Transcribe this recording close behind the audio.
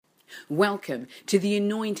Welcome to the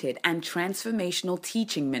anointed and transformational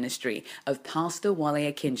teaching ministry of Pastor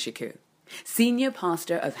Wale Akinshiku, Senior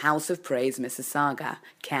Pastor of House of Praise, Mississauga,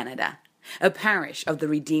 Canada, a parish of the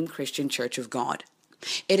Redeemed Christian Church of God.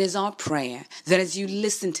 It is our prayer that as you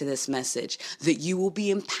listen to this message, that you will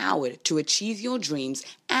be empowered to achieve your dreams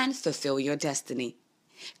and fulfill your destiny.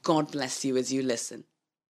 God bless you as you listen.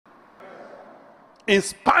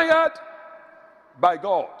 Inspired by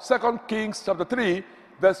God. 2 Kings chapter 3,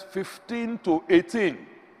 verse 15 to 18.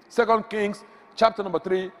 2 Kings chapter number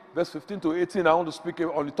 3, verse 15 to 18. I want to speak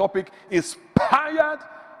on the topic, inspired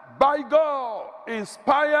by God.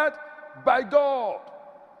 Inspired by God.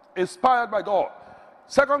 Inspired by God.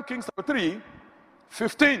 2 Kings chapter 3,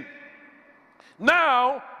 15.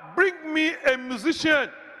 Now, bring me a musician.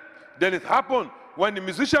 Then it happened when the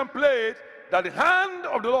musician played that the hand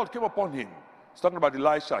of the Lord came upon him. He's talking about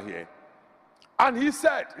Elisha here. And he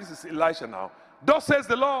said, this is Elisha now, thus says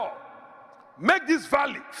the Lord, make this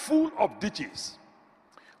valley full of ditches.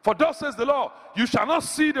 For thus says the Lord, you shall not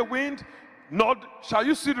see the wind, nor shall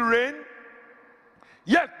you see the rain.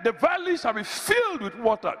 Yet the valley shall be filled with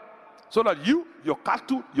water, so that you, your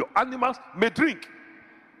cattle, your animals may drink.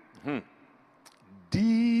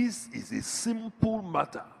 This is a simple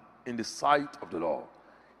matter in the sight of the Lord.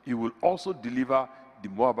 He will also deliver the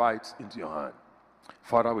Moabites into your hand.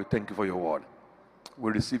 Father, we thank you for your word.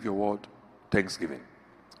 We receive your word, thanksgiving,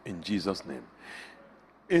 in Jesus' name.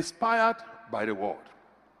 Inspired by the word.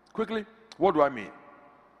 Quickly, what do I mean?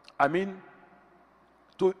 I mean,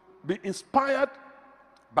 to be inspired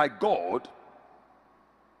by God,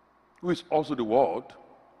 who is also the word.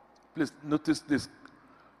 Please notice this.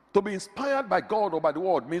 To be inspired by God or by the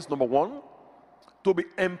word means, number one, to be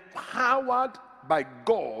empowered by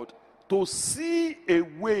God to see a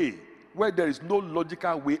way where there is no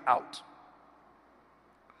logical way out.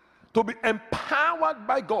 To be empowered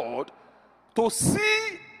by God to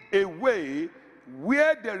see a way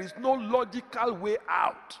where there is no logical way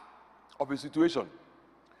out of a situation.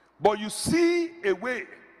 But you see a way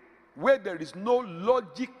where there is no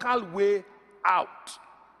logical way out.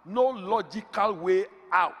 No logical way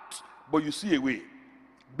out. But you see a way.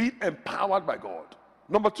 Be empowered by God.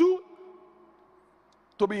 Number two,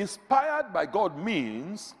 to be inspired by God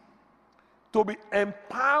means to be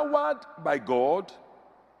empowered by God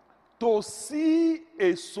to see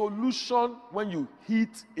a solution when you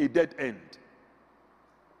hit a dead end.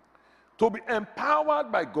 To be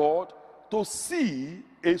empowered by God to see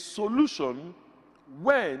a solution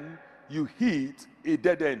when you hit a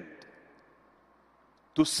dead end.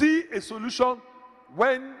 To see a solution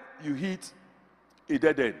when you hit a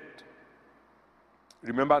dead end.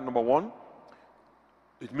 Remember, number one,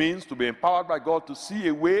 it means to be empowered by God to see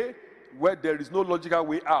a way where there is no logical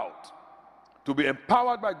way out. To be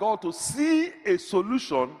empowered by God to see a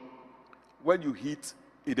solution when you hit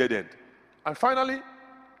a dead end. And finally,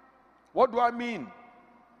 what do I mean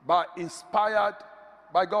by inspired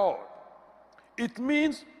by God? It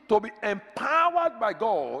means to be empowered by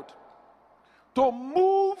God to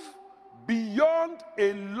move beyond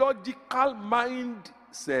a logical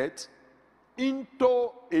mindset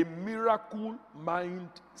into a miracle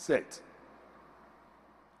mindset.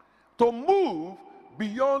 To move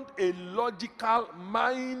beyond a logical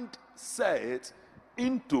mindset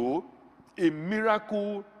into a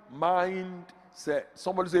miracle mindset.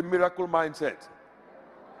 Somebody say miracle mindset.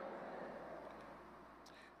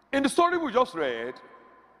 In the story we just read,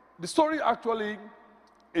 the story actually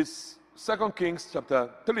is 2 Kings chapter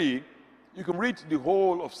 3. You can read the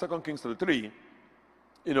whole of 2 Kings chapter 3,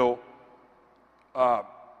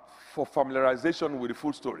 for familiarization with the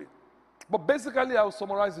full story. But basically, I'll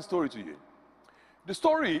summarize the story to you. The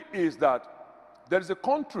story is that there is a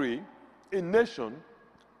country, a nation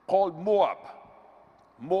called Moab.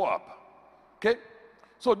 Moab. Okay?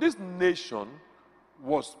 So this nation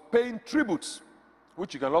was paying tributes,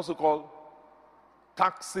 which you can also call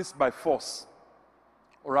taxes by force,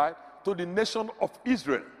 all right, to the nation of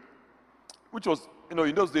Israel, which was,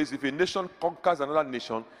 in those days, if a nation conquers another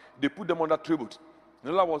nation, they put them under tribute. In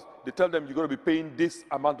other words, they tell them you're going to be paying this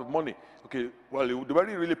amount of money. Okay, well, they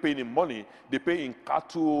weren't really paying in money. They pay in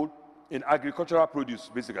cattle, in agricultural produce,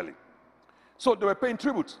 basically. So they were paying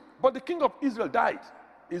tribute. But the king of Israel died.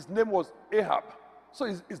 His name was Ahab. So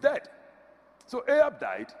he's dead. So Ahab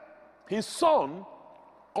died. His son,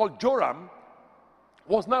 called Joram,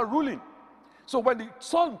 was now ruling. So when the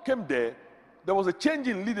son came there was a change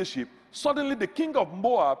in leadership. Suddenly the king of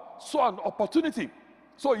Moab saw an opportunity.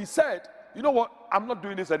 So he said, you know what? I'm not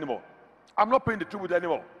doing this anymore. I'm not paying the tribute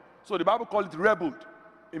anymore. So the Bible called it rebelled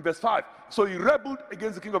in verse 5. So he rebelled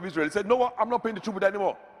against the king of Israel. He said, no, I'm not paying the tribute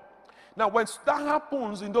anymore. Now, when that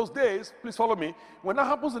happens in those days, please follow me. When that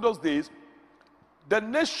happens in those days, the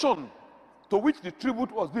nation to which the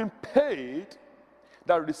tribute was being paid,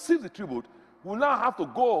 that receives the tribute, will now have to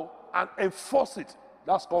go and enforce it.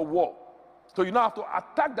 That's called war. So you now have to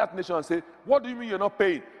attack that nation and say, what do you mean you're not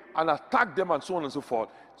paying? And attack them and so on and so forth.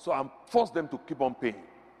 So and force them to keep on paying.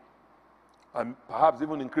 And perhaps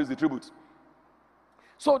even increase the tribute.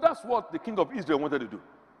 So that's what the king of Israel wanted to do.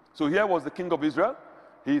 So here was the king of Israel.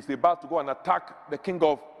 He is about to go and attack the king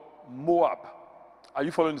of Moab. Are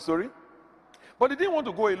you following the story? But he didn't want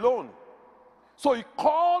to go alone. So he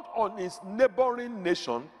called on his neighboring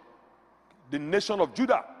nation, the nation of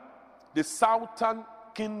Judah, the southern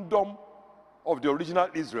kingdom of the original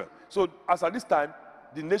Israel. So as at this time,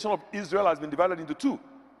 the nation of Israel has been divided into two.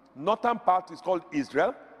 Northern part is called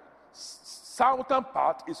Israel. Southern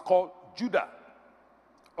part is called Judah.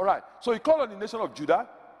 All right. So he called on the nation of Judah.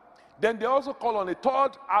 Then they also called on a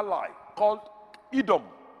third ally called Edom.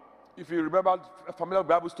 If you remember a familiar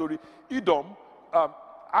Bible story, Edom,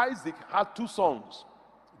 Isaac had two sons,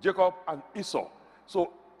 Jacob and Esau.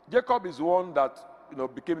 So Jacob is the one that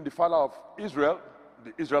became the father of Israel,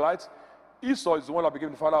 the Israelites. Esau is the one that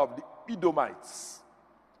became the father of the Edomites.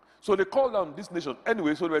 So they called on this nation.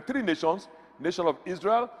 Anyway, so there were three nations: nation of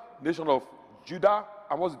Israel, nation of Judah,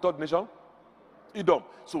 and what's the third nation? Edom.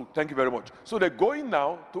 So thank you very much. So they're going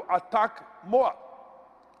now to attack Moab.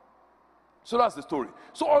 So that's the story.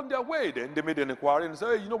 So on their way then, they made an inquiry and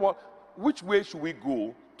said, hey, you know what? Which way should we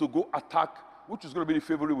go to go attack? Which is going to be the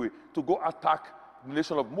favorite way to go attack the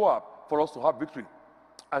nation of Moab for us to have victory?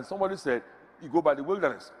 And somebody said, you go by the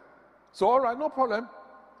wilderness. So all right, no problem.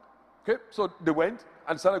 Okay, so they went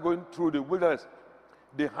and started going through the wilderness.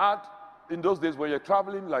 They had, in those days when you're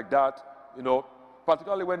traveling like that,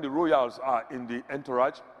 particularly when the royals are in the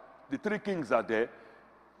entourage, the three kings are there,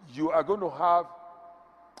 you are going to have,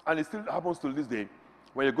 and it still happens to this day,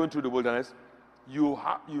 when you're going through the wilderness, you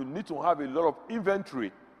need to have a lot of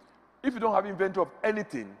inventory. If you don't have inventory of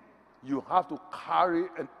anything, you have to carry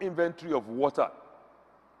an inventory of water.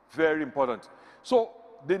 Very important. So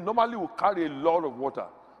they normally will carry a lot of water.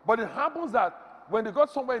 But it happens that when they got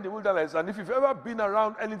somewhere in the wilderness, and if you've ever been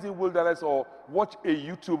around anything wilderness or watch a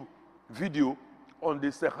YouTube video on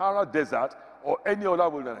the Sahara Desert or any other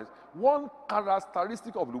wilderness, one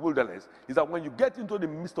characteristic of the wilderness is that when you get into the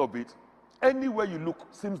midst of it, anywhere you look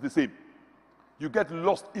seems the same. You get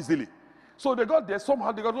lost easily. So they got there,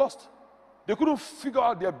 somehow they got lost. They couldn't figure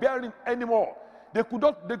out their bearing anymore. They could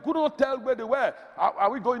not tell where they were.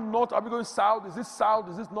 Are we going north? Are we going south? Is this south?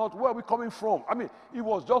 Is this north? Where are we coming from? I mean, it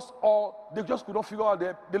was just they just could not figure out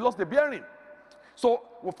they lost their bearing. So,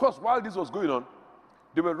 of course, while this was going on,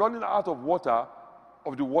 they were running out of water,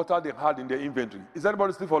 of the water they had in their inventory. Is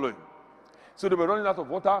anybody still following? So they were running out of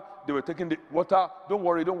water. They were taking the water. Don't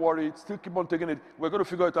worry. Still keep on taking it. We're going to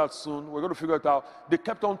figure it out soon. We're going to figure it out. They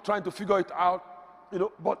kept on trying to figure it out,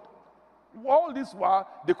 but all this while,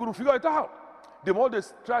 they couldn't figure it out. The more they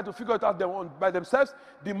tried to figure it out by themselves,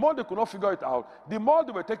 the more they could not figure it out, the more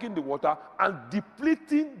they were taking the water and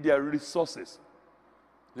depleting their resources.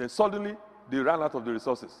 Then suddenly, they ran out of the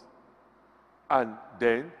resources. And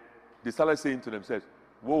then they started saying to themselves,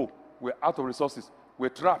 whoa, we're out of resources. We're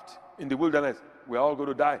trapped in the wilderness. We're all going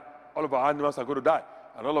to die. All of our animals are going to die.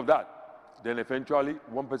 And all of that. Then eventually,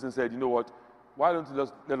 one person said, you know what? Why don't you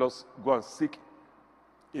just let us go and seek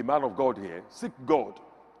a man of God here? Seek God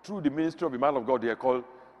through the ministry of a man of God here called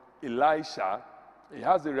Elisha. He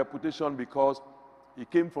has a reputation because he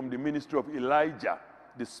came from the ministry of Elijah.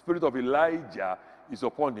 The spirit of Elijah is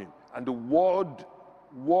upon him. And the word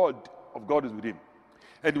of God is with him.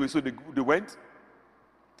 Anyway, so they went.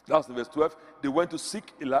 That's the verse 12. They went to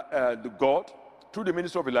seek the God through the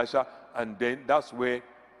ministry of Elisha. And then that's where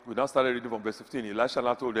we now started reading from verse 15. Elisha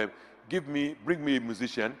now told them, bring me a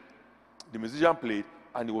musician. The musician played.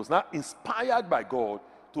 And he was now inspired by God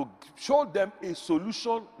to show them a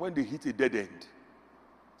solution when they hit a dead end.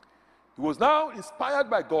 He was now inspired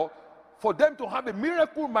by God for them to have a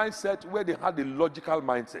miracle mindset where they had a logical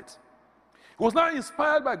mindset. He was now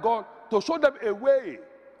inspired by God to show them a way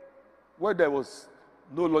where there was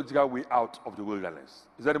no logical way out of the wilderness.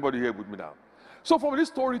 Is anybody here with me now? So from this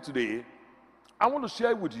story today, I want to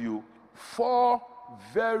share with you 4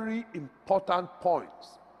 very important points.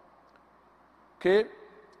 Okay?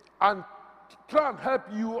 And try and help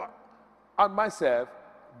you and myself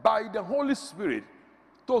by the Holy Spirit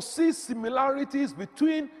to see similarities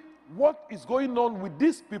between what is going on with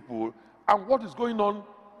these people and what is going on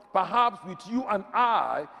perhaps with you and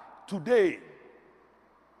I today.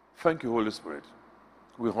 Thank you, Holy Spirit.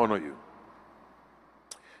 We honor you.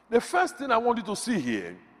 The first thing I want you to see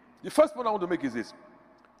here, the first point I want to make is this.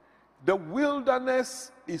 The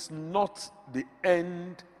wilderness is not the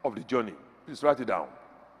end of the journey. Please write it down.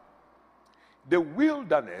 The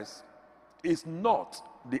wilderness is not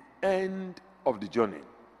the end of the journey.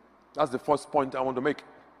 That's the first point I want to make.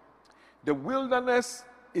 The wilderness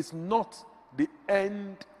is not the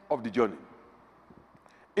end of the journey.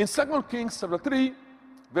 In 2 Kings chapter 3,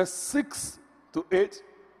 verse 6 to 8,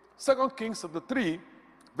 2 Kings chapter 3,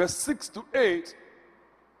 verse 6 to 8,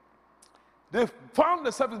 they found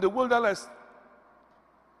themselves in the wilderness.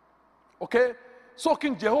 Okay? So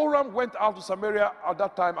King Jehoram went out to Samaria at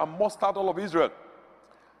that time and mustered all of Israel.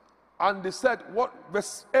 And they said, what?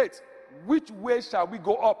 Verse 8, which way shall we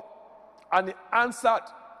go up? And he answered,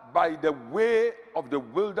 by the way of the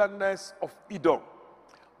wilderness of Edom.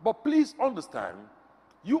 But please understand,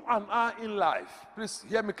 you and I in life, please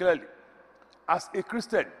hear me clearly, as a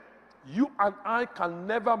Christian, you and I can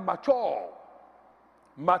never mature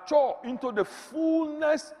into the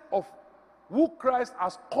fullness of who Christ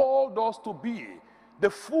has called us to be, the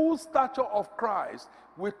full stature of Christ,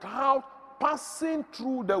 without passing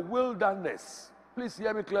through the wilderness. Please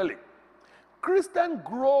hear me clearly. Christian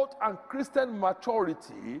growth and Christian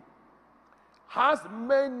maturity has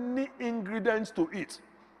many ingredients to it.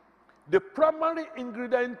 The primary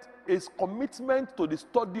ingredient is commitment to the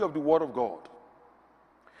study of the Word of God.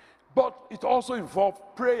 But it also involves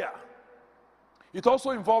prayer. It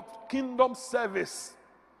also involves kingdom service.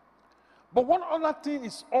 But one other thing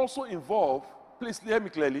is also involved, please hear me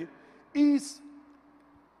clearly, is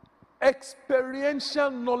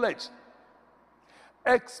experiential knowledge.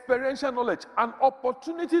 Experiential knowledge, an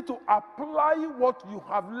opportunity to apply what you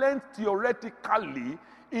have learned theoretically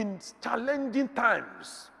in challenging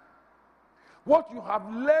times. What you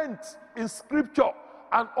have learned in scripture,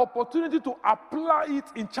 an opportunity to apply it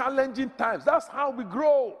in challenging times. That's how we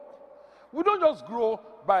grow. We don't just grow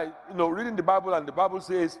by reading the Bible, and the Bible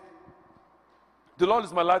says, the Lord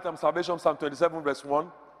is my light and salvation, Psalm 27 verse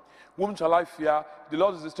 1. Whom shall I fear? The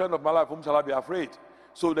Lord is the strength of my life, whom shall I be afraid?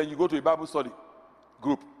 So then you go to a Bible study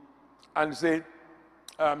group and say,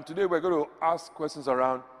 today we're going to ask questions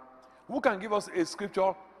around who can give us a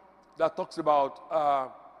scripture that talks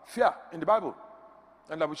about fear in the Bible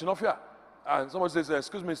and that we should not fear. And someone says,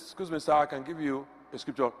 excuse me, sir, I can give you a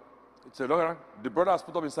scripture. It's a lawyer. The brother has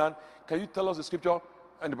put up his hand. Can you tell us the scripture?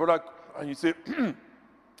 And the brother, and you say,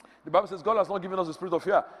 the Bible says God has not given us the spirit of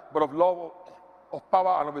fear, but of love, of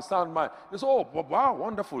power, and of a sound mind. They say, oh, wow,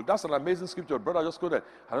 wonderful. That's an amazing scripture. Brother just quoted.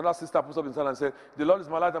 Another sister puts up his hand and said, the Lord is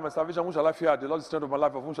my light and my salvation. Whom shall I fear? The Lord is the strength of my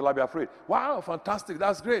life. Of whom shall I be afraid? Wow, fantastic.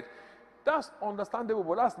 That's great. That's understandable,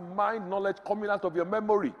 but that's mind knowledge coming out of your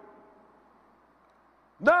memory.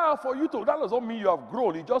 Now, for you to, that does not mean you have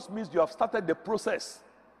grown. It just means you have started the process.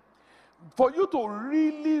 For you to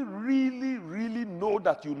really, really, really know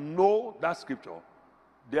that you know that scripture,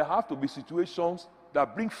 there have to be situations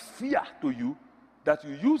that bring fear to you, that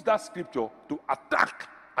you use that scripture to attack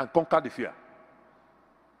and conquer the fear.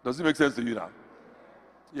 Does it make sense to you now?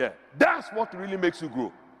 Yeah. That's what really makes you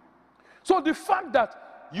grow. So the fact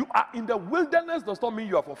that you are in the wilderness does not mean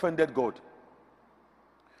you have offended God.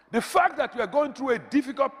 The fact that you are going through a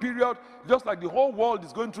difficult period, just like the whole world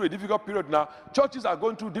is going through a difficult period now, churches are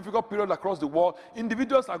going through difficult periods across the world,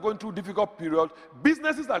 individuals are going through difficult periods,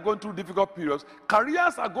 businesses are going through difficult periods,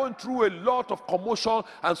 careers are going through a lot of commotion,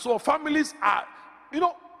 and so families are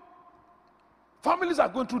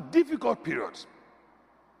going through difficult periods.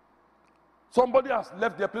 Somebody has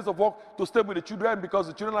left their place of work to stay with the children because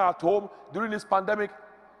the children are at home during this pandemic.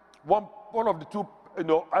 One of the two,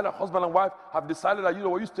 either husband and wife have decided that,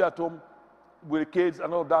 you stay at home with the kids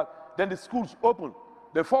and all that. Then the schools open.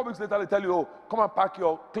 Then 4 weeks later, they tell you, come and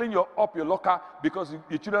clean up your locker because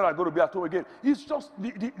your children are going to be at home again. It's just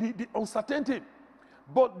the uncertainty.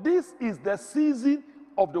 But this is the season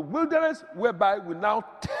of the wilderness whereby we now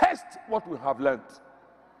test what we have learned.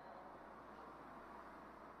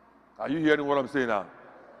 Are you hearing what I'm saying now?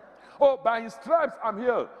 Oh, by his stripes I'm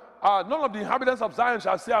healed. None of the inhabitants of Zion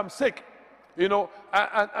shall say I'm sick.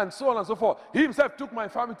 And so on and so forth. He himself took my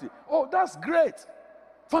infirmity. Oh, that's great.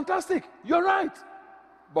 Fantastic. You're right.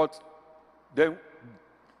 But then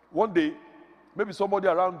one day, maybe somebody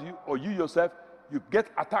around you or you yourself, you get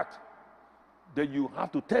attacked. Then you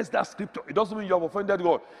have to test that scripture. It doesn't mean you have offended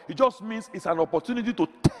God. It just means it's an opportunity to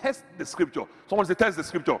test the scripture. Someone say, test the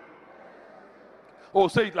scripture. Oh,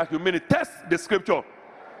 say it like you mean it. Test the scripture.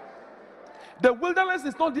 The wilderness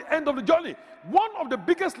is not the end of the journey. One of the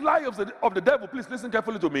biggest lies of the devil, please listen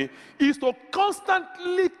carefully to me, is to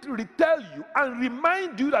constantly retell you and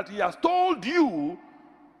remind you that he has told you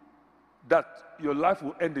that your life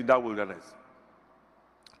will end in that wilderness.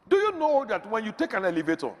 Do you know that when you take an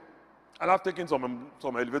elevator And I've taken some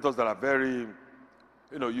elevators that are very,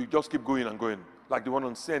 you just keep going and going. Like the one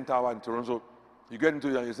on CN Tower in Toronto. You get into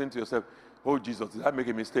it and you say to yourself, oh, Jesus, did I make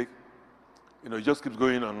a mistake? It just keeps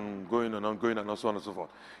going and going and going and so on and so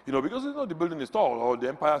forth. Because the building is tall, or the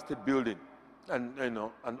Empire State Building, and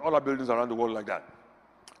other buildings around the world like that.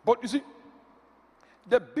 But you see,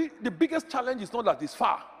 the biggest challenge is not that it's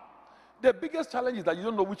far. The biggest challenge is that you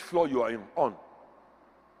don't know which floor you are on.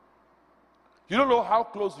 You don't know how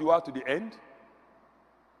close you are to the end.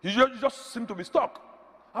 You just seem to be stuck.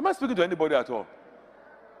 Am I speaking to anybody at all?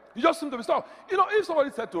 You just seem to be stuck. If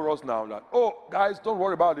somebody said to us now that, oh, guys, don't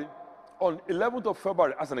worry about it. On 11th of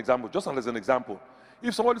February, as an example, just as an example,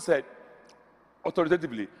 if somebody said,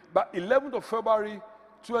 authoritatively, by 11th of February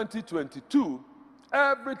 2022,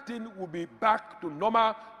 everything will be back to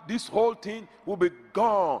normal, this whole thing will be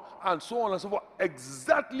gone, and so on and so forth.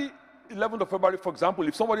 Exactly 11th of February, for example,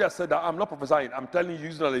 if somebody has said that, I'm not prophesying, I'm telling you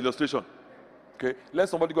using an illustration. Okay, let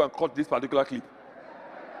somebody go and cut this particular clip.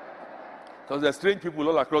 Because there are strange people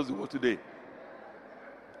all across the world today.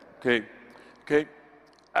 Okay.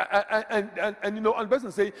 And the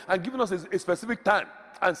person saying, and giving us a specific time,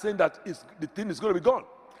 and saying that the thing is going to be gone.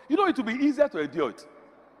 It will be easier to endure it.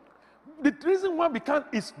 The reason why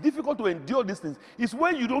it's difficult to endure these things is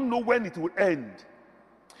when you don't know when it will end.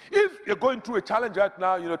 If you're going through a challenge right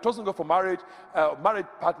now, trusting God for marriage, marriage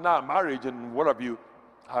partner, marriage, and what have you,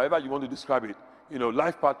 however you want to describe it,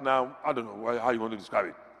 life partner, I don't know how you want to describe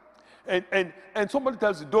it. And somebody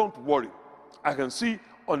tells you, don't worry. I can see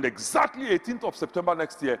on exactly 18th of September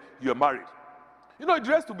next year, you're married. The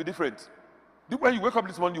rest will be different. When you wake up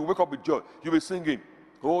this morning, you wake up with joy. You'll be singing.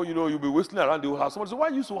 Oh, you'll be whistling around the whole house. Somebody says, why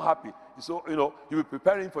are you so happy? So, you'll be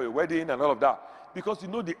preparing for your wedding and all of that. Because you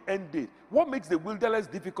know the end date. What makes the wilderness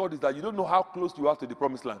difficult is that you don't know how close you are to the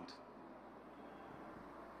promised land.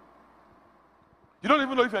 You don't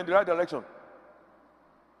even know if you're in the right direction.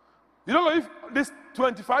 You don't know if this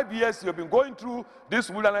 25 years you've been going through this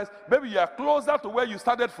wilderness, maybe you are closer to where you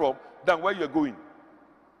started from than where you're going.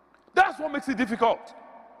 That's what makes it difficult.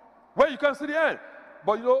 Where you can see the end.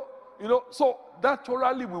 But so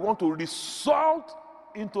naturally we want to result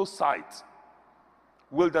into sight.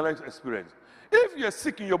 Wilderness experience. If you're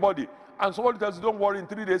sick in your body and somebody tells you don't worry, in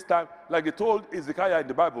 3 days' time, like they told Ezekiel in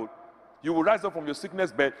the Bible, you will rise up from your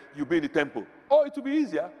sickness bed, you'll be in the temple. Oh, it will be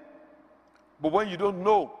easier. But when you don't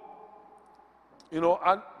know,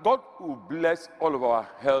 and God will bless all of our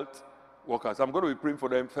health workers. I'm going to be praying for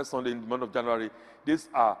them first Sunday in the month of January. These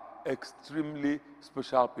are extremely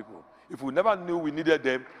special people. If we never knew we needed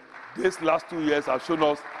them, these last 2 years have shown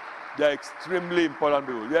us they're extremely important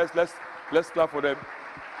people. Yes, let's clap for them.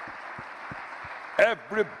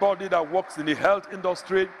 Everybody that works in the health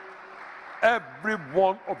industry, every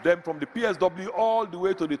one of them, from the PSW all the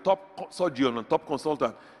way to the top surgeon and top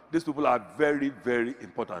consultant, these people are very, very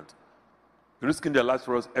important. Risking their lives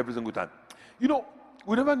for us every single time. We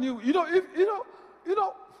never knew.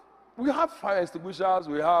 We have fire extinguishers,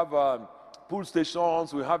 we have pool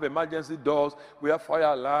stations, we have emergency doors, we have fire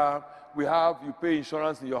alarm, you pay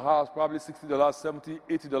insurance in your house, probably $60, $70,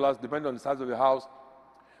 $80, depending on the size of your house,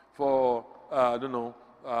 for,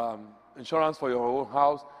 insurance for your own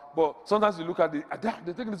house. But sometimes you look at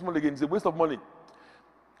they're taking this money again, it's a waste of money.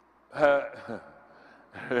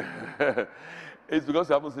 It's because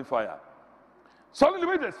you haven't seen fire. Suddenly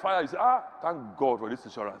when there's fire, you say, thank God for this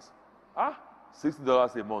insurance.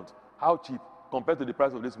 $60 a month. How cheap compared to the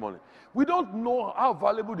price of this money. We don't know how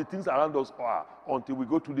valuable the things around us are until we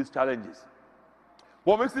go through these challenges.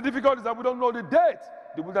 What makes it difficult is that we don't know the date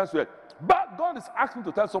the wilderness will end. But God is asking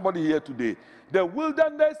to tell somebody here today, the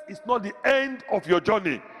wilderness is not the end of your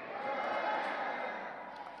journey.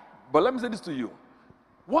 But let me say this to you.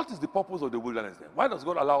 What is the purpose of the wilderness then? Why does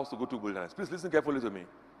God allow us to go to wilderness? Please listen carefully to me,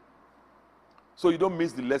 so you don't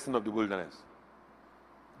miss the lesson of the wilderness.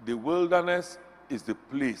 The wilderness is the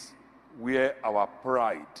place where our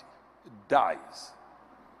pride dies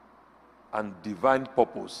and divine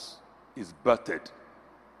purpose is birthed.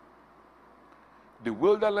 The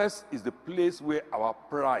wilderness is the place where our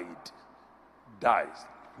pride dies.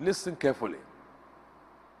 Listen carefully.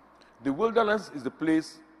 The wilderness is the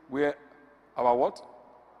place where our what?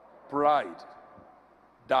 Pride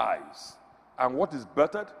dies. And what is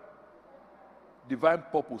birthed? Divine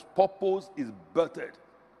purpose. Purpose is birthed.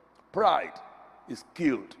 Pride is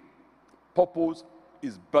killed. Purpose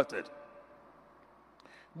is birthed.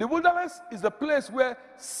 The wilderness is the place where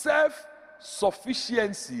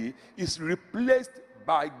self-sufficiency is replaced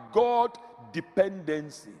by God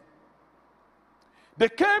dependency. They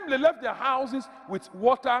came, they left their houses with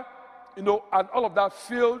water, and all of that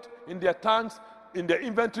filled in their tanks, in their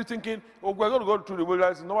inventory thinking, oh, we're going to go through the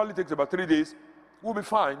wilderness. It normally takes about 3 days. We'll be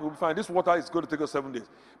fine. We'll be fine. This water is going to take us 7 days.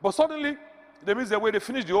 But suddenly, that means the way they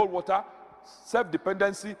finish the old water,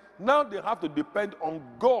 self-dependency, now they have to depend on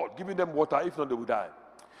God giving them water. If not, they will die.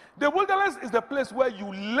 The wilderness is the place where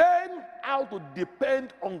you learn how to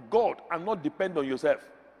depend on God and not depend on yourself.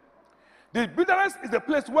 The wilderness is the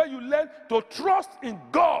place where you learn to trust in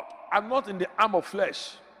God and not in the arm of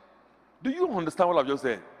flesh. Do you understand what I've just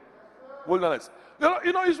said? Wilderness.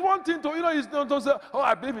 It's one thing to, it's not to say, oh,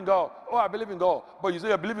 I believe in God. Oh, I believe in God. But you say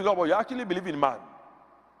you believe in God, but you actually believe in man.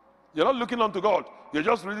 You're not looking unto God. You're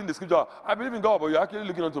just reading the scripture. I believe in God, but you're actually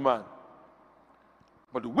looking unto man.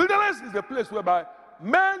 But the wilderness is the place whereby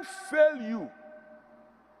men fail you.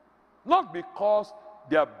 Not because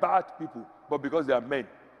they are bad people, but because they are men.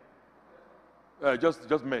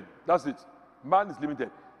 Just men. That's it. Man is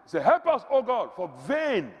limited. Say, help us, oh God, for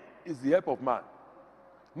vain is the help of man.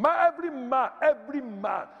 Every man,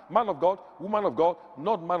 man of God, woman of God,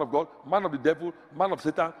 not man of God, man of the devil, man of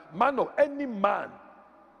Satan, man of any man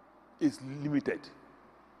is limited.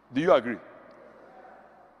 Do you agree?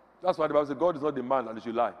 That's why the Bible says God is not the man that he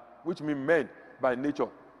should lie, which means men by nature.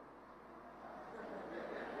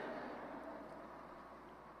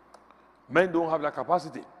 Men don't have that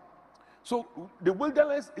capacity. So the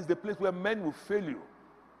wilderness is the place where men will fail you.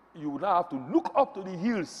 You will now have to look up to the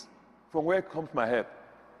hills from where comes my help.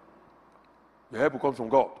 The help will come from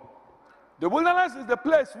God. The wilderness is the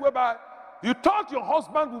place whereby you thought your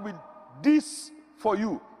husband would be this for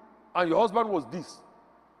you, and your husband was this.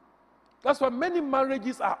 That's why many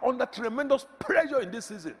marriages are under tremendous pressure in this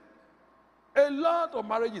season. A lot of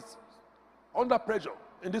marriages under pressure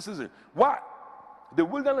in this season. Why? The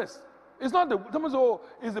wilderness. It's not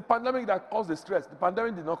it's the pandemic that caused the stress. The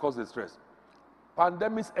pandemic did not cause the stress.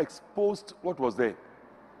 Pandemics exposed what was there.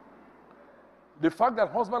 The fact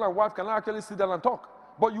that husband and wife cannot actually sit down and talk.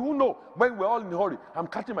 But you will know when we're all in a hurry. I'm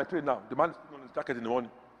catching my train now. The man is on his jacket in the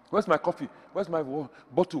morning. Where's my coffee? Where's my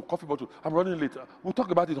coffee bottle? I'm running late. We'll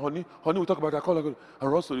talk about it, honey. Honey, we'll talk about it. I call and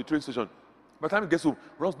runs to the train station. By the time he gets home,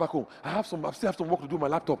 runs back home. I still have some work to do on my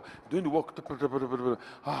laptop. Doing the work.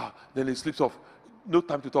 Then he sleeps off. No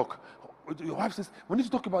time to talk. Your wife says, we need to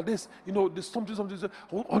talk about this. There's something.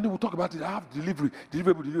 Honey, we'll talk about it. I have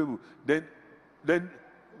deliverable. Then,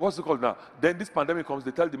 what's it called now? Then this pandemic comes,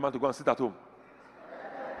 they tell the man to go and sit at home.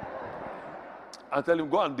 And tell him,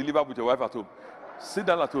 go and deliver with your wife at home. Sit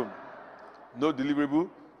down at home. No deliverable,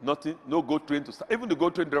 nothing, no go train to start. Even the go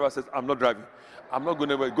train driver says, I'm not driving. I'm not going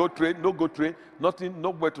to go train, no go train, nothing,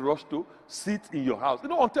 nowhere to rush to. Sit in your house.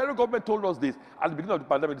 Ontario government told us this. At the beginning of the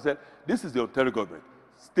pandemic, they said, this is the Ontario government.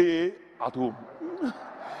 Stay at home.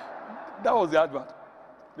 That was the advert.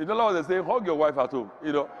 The dollar was saying, hug your wife at home,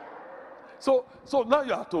 So now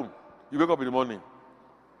you're at home. You wake up in the morning.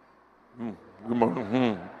 Good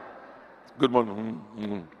morning. Good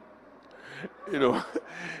morning.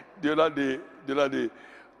 The other day,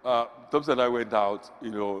 Thompson and I went out,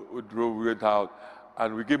 we went out,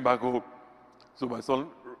 and we came back home. So my son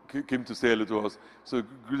came to say hello to us. So he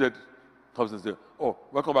greeted Thompson and said, oh,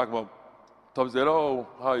 welcome back, Mom. Thompson said, oh,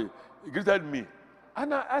 how are you? He greeted me.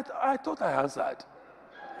 And I thought I answered.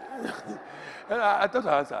 And I thought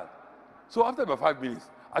I answered. So after about 5 minutes,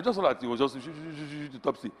 I just saw that he was just to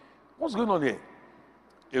Topsy. What's going on here?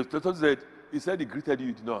 He said he greeted you,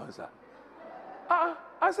 you did not answer.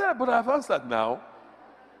 I said, but I've answered now.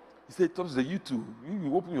 He said, Topsy, you too.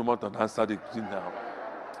 You open your mouth and answer the question now.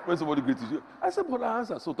 When somebody greeted you, I said, but I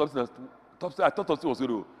answered. So Topsy, I thought Topsy was going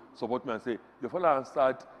to support me and say, your father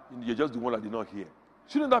answered, you're just the one that did not hear.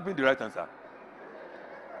 Shouldn't that be the right answer?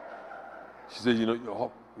 She said,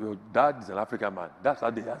 your dad is an African man. That's how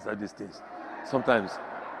they answer these things. Sometimes.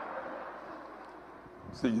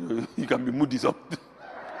 So, you can be moody sometimes.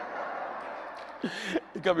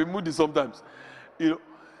 You can be moody sometimes. The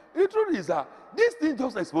truth is that this thing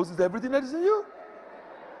just exposes everything that is in you.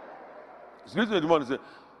 Speak to the woman and say,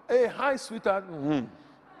 hey, hi, sweetheart. Mm-hmm.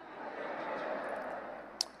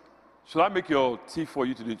 Should I make your tea for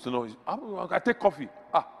you today? So no, I take coffee.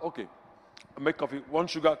 Okay. I make coffee. 1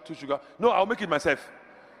 sugar, 2 sugar. No, I'll make it myself.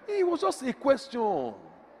 It was just a question.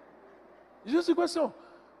 It's just a question.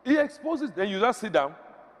 He exposes, then you just sit down.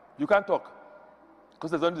 You can't talk.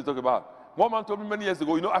 Because there's nothing to talk about. One man told me many years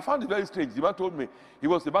ago, I found it very strange. The man told me he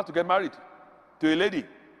was about to get married to a lady.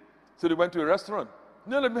 So they went to a restaurant.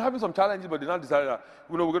 They've been having some challenges, but they now decided that,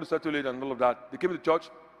 we're going to settle it and all of that. They came to church,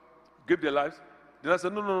 gave their lives. Then I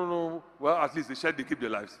said, no. Well, at least they said they keep their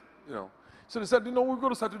lives, So they said, we're going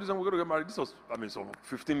to settle this and we're going to get married. This was, some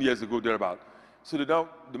 15 years ago, thereabout. So the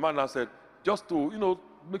man now said, just to,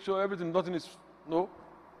 make sure nothing is, no.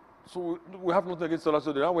 So we have nothing against Allah.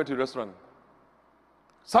 So they now went to a restaurant.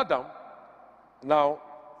 Sat down. Now,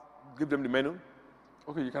 give them the menu.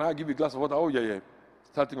 Okay, can I give you a glass of water? Oh, yeah.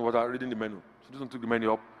 Starting water, reading the menu. So this one took the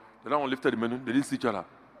menu up. The other one lifted the menu. They didn't see each other.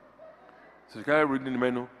 So they carried reading the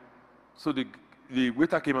menu. So the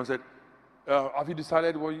waiter came and said, have you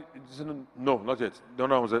decided what you said? No, not yet. The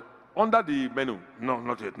other one said, under the menu. No,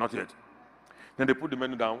 not yet. Then they put the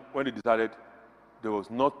menu down. When they decided, there was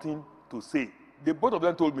nothing to say. Both of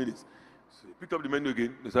them told me this. So they picked up the menu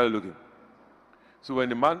again. They started looking. So when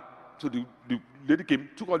the lady came,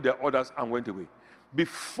 took all their orders and went away.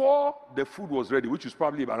 Before the food was ready, which is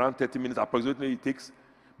probably around 30 minutes approximately it takes,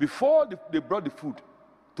 before they brought the food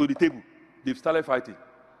to the table, they started fighting.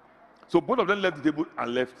 So both of them left the table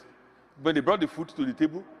and left. When they brought the food to the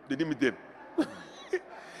table, they didn't meet them.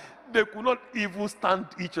 They could not even stand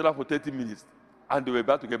each other for 30 minutes, and they were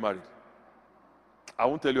about to get married. I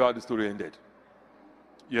won't tell you how the story ended.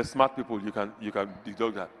 You're smart people, you can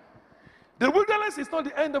deduct that. The wilderness is not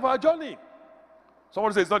the end of our journey.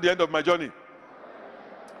 Someone says it's not the end of my journey.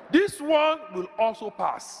 This one will also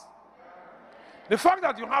pass. The fact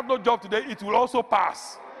that you have no job today, it will also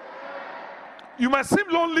pass. You might seem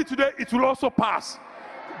lonely today, it will also pass.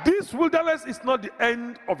 This wilderness is not the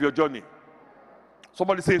end of your journey.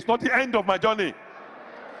 Somebody say, it's not the end of my journey.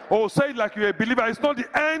 Or say it like you're a believer, it's not the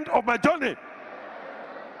end of my journey.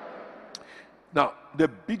 Now, the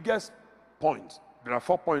biggest point, there are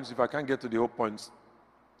 4 points. If I can't get to the whole points,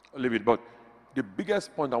 I'll leave it. But the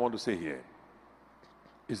biggest point I want to say here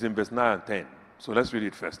is in verse 9 and 10. So let's read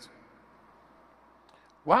it first.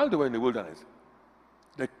 While they were in the wilderness,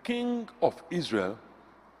 the king of Israel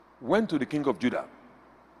went to the king of Judah.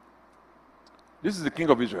 This is the king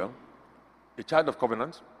of Israel, a child of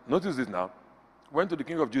covenant. Notice this now. Went to the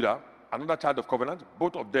king of Judah, another child of covenant.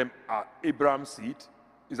 Both of them are Abraham's seed.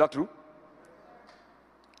 Is that true?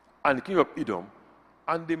 And the king of Edom.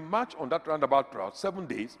 And they marched on that roundabout route 7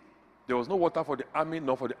 days. There was no water for the army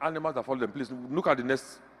nor for the animals that followed them. Please look at the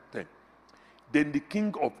next thing. Then the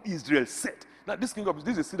king of Israel said, now this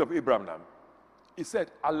is the seed of Abraham now. He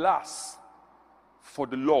said, alas, for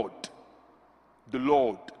the Lord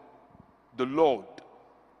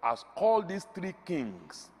has called these 3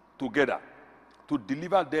 kings together to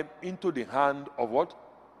deliver them into the hand of what?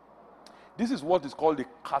 This is what is called a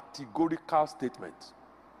categorical statement.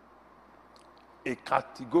 A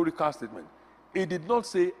categorical statement. It did not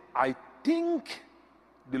say, I think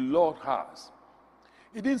the Lord has.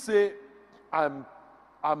 It didn't say,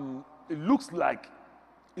 it looks like.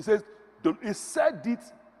 It says, he said it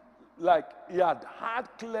like he had heard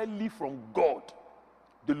clearly from God.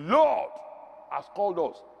 The Lord has called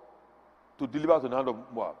us to deliver us in the hand of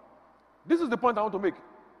Moab. This is the point I want to make,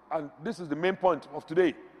 and this is the main point of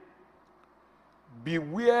today.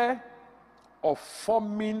 Beware of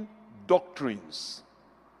forming doctrines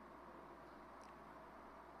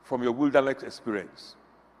from your wilderness experience.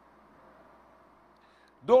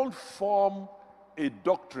 Don't form a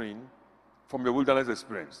doctrine from your wilderness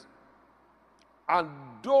experience. And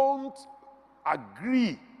don't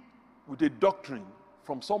agree with a doctrine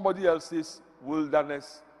from somebody else's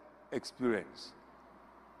wilderness experience.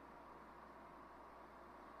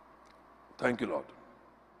 Thank you, Lord.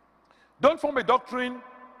 Don't form a doctrine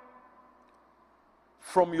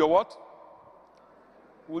from your what?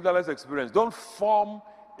 Wilderness experience. Don't form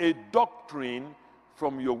a doctrine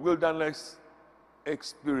from your wilderness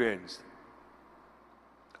experience.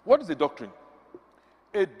 What is a doctrine?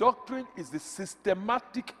 A doctrine is the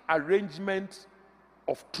systematic arrangement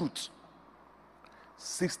of truth.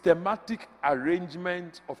 Systematic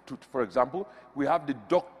arrangement of truth. For example, we have the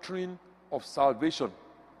doctrine of salvation.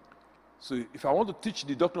 So if I want to teach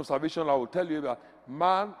the doctrine of salvation, I will tell you that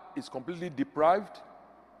man is completely deprived.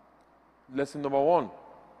 Lesson number 1.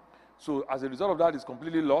 So as a result of that, he's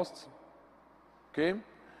completely lost. Okay?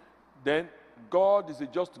 Then God is a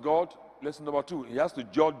just God. Lesson number 2. He has to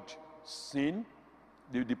judge sin,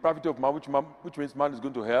 the depravity of man, which means man is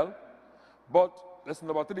going to hell. But lesson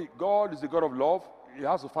number 3. God is the God of love. He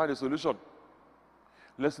has to find a solution.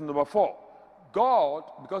 Lesson number 4. God,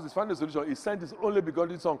 because he's finding a solution, he sent his only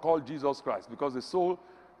begotten Son called Jesus Christ, because the soul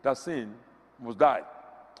that sinned must die.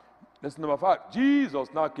 Lesson number 5, Jesus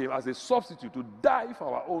now came as a substitute to die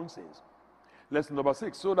for our own sins. Lesson number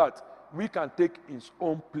 6, so that we can take his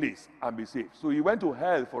own place and be saved. So he went to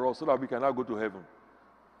hell for us so that we can now go to heaven.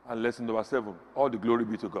 And lesson number 7, all the glory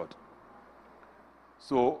be to God.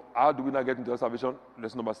 So how do we now get into that salvation?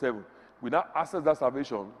 Lesson number 7, we now access that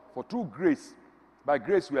salvation for true grace. By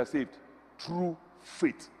grace we are saved. Through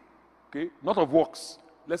faith. Okay? Not of works,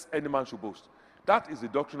 lest any man should boast. That is the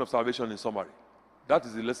doctrine of salvation in summary. That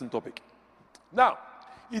is the lesson topic. Now,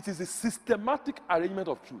 it is a systematic arrangement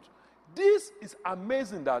of truth. This is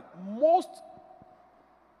amazing that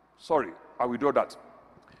I withdraw that.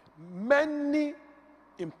 Many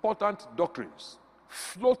important doctrines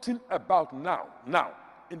floating about now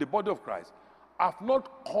in the body of Christ have not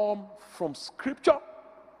come from Scripture.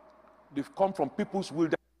 They've come from people's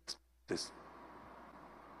wilderness.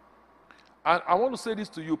 And I want to say this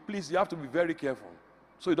to you, please, you have to be very careful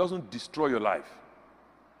so it doesn't destroy your life.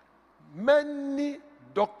 Many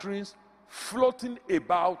doctrines floating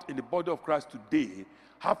about in the body of Christ today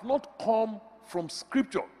have not come from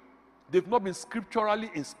Scripture. They've not been scripturally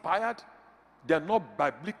inspired. They're not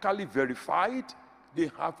biblically verified.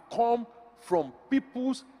 They have come from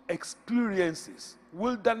people's experiences,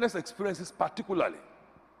 wilderness experiences particularly.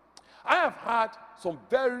 I have had some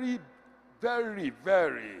very, very,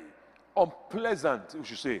 very unpleasant, we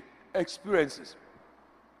should say, experiences.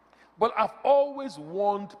 But I've always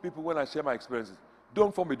warned people when I share my experiences,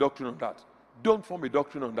 don't form a doctrine on that. Don't form a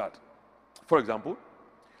doctrine on that. For example,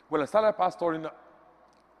 when I started pastoring,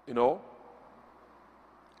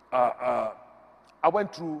 I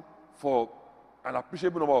went through, for an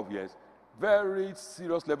appreciable number of years, very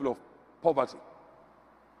serious level of poverty.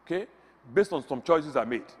 Okay? Based on some choices I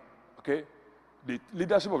made. Okay? The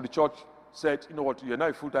leadership of the church said, you know what, you're now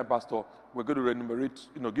a full-time pastor, we're going to remunerate,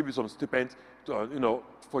 give you some stipend, to,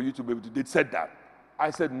 for you to be able to. They said that. I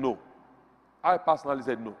said no. I personally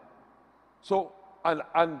said no. So, and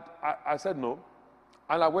I said no,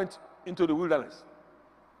 and I went into the wilderness.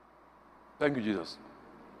 Thank you, Jesus.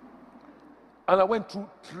 And I went through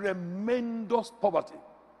tremendous poverty.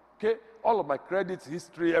 Okay? All of my credits,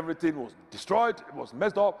 history, everything was destroyed. It was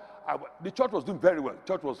messed up. The church was doing very well.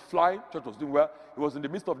 Church was flying. Church was doing well. It was in the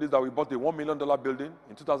midst of this that we bought a $1 million building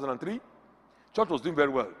in 2003. Church was doing very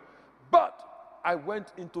well. But I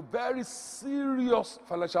went into very serious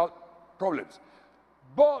financial problems.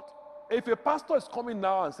 But if a pastor is coming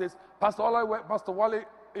now and says, Pastor Wale,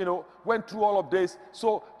 went through all of this,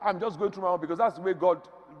 so I'm just going through my own because that's the way God,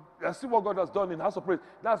 I see what God has done in House of Praise.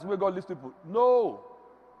 That's the way God leads people. No.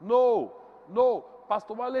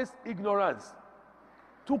 Pastor Wale's ignorance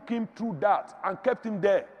took him through that and kept him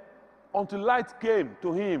there until light came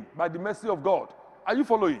to him by the mercy of God. Are you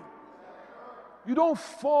following? You don't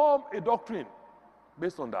form a doctrine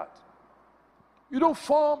based on that. You don't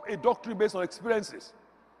form a doctrine based on experiences.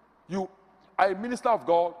 You are a minister of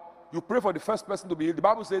God. You pray for the first person to be healed. The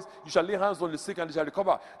Bible says you shall lay hands on the sick and they shall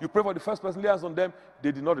recover. You pray for the first person, lay hands on them,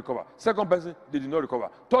 they did not recover. Second person, they did not recover.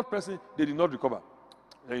 Third person, they did not recover.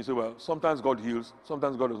 And you say, well, sometimes God heals,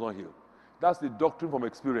 sometimes God does not heal. That's the doctrine from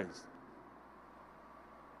experience.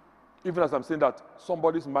 Even as I'm saying that,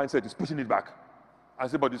 somebody's mindset is pushing it back. I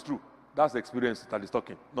say, but it's true. That's the experience that is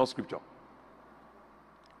talking, not Scripture.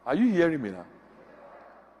 Are you hearing me now?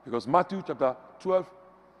 Because Matthew chapter 12,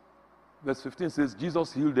 verse 15 says,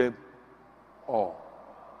 Jesus healed them all.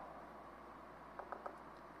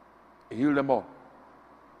 He healed them all.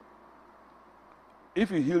 If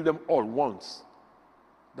he healed them all once,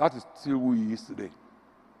 that is still who he is today.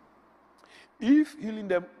 If healing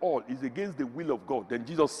them all is against the will of God, then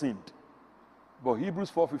Jesus sinned. But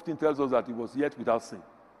Hebrews 4:15 tells us that he was yet without sin.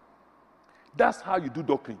 That's how you do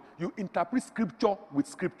doctrine. You interpret Scripture with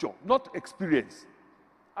Scripture, not experience.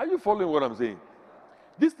 Are you following what I'm saying?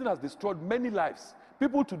 This thing has destroyed many lives.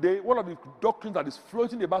 People today, one of the doctrines that is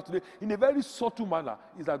floating about today in a very subtle manner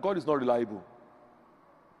is that God is not reliable.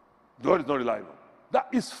 God is not reliable. That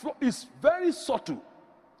is very subtle.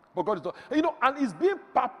 But God is not. And it's being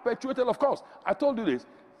perpetuated, of course. I told you this.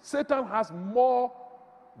 Satan has more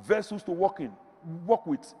vessels to work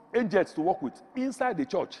with, agents to work with inside the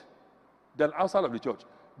church than outside of the church.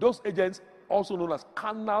 Those agents, also known as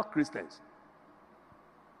carnal Christians.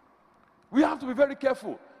 We have to be very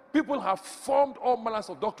careful. People have formed all manners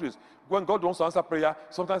of doctrines. When God wants to answer prayer,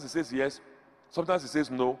 sometimes he says yes, sometimes he says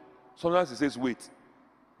no, sometimes he says wait.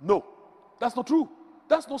 No, that's not true.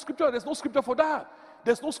 That's no Scripture. There's no Scripture for that.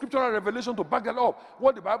 There's no scriptural revelation to back that up.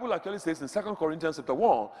 What the Bible actually says in 2 Corinthians chapter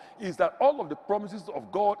 1 is that all of the promises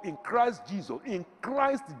of God in Christ Jesus,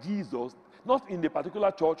 not in a particular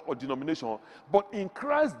church or denomination, but in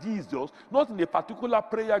Christ Jesus, not in a particular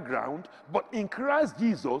prayer ground, but in Christ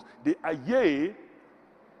Jesus, they are yea.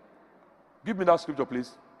 Give me that scripture,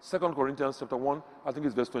 please. 2 Corinthians chapter 1, I think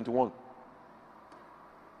it's verse 21.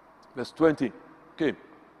 Verse 20. Okay.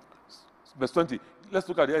 Verse 20. Let's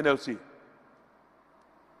look at the NLT.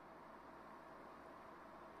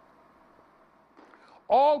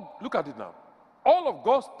 Look at it now. All of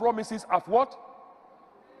God's promises have what?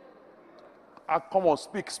 Come on,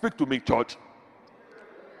 speak to me, church.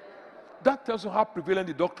 That tells you how prevalent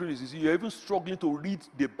the doctrine is. You see, you're even struggling to read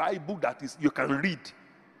the Bible that is you can read.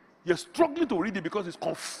 You're struggling to read it because it's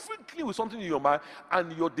conflicting tinkling with something in your mind,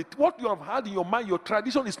 and what you have had in your mind, your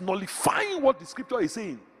tradition is nullifying what the scripture is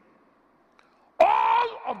saying. All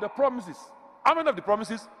of the promises. How many of the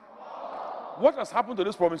promises? What has happened to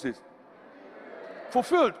those promises?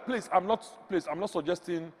 Fulfilled. Please, I'm not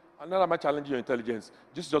suggesting, neither am I challenging your intelligence.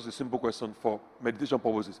 This is just a simple question for meditation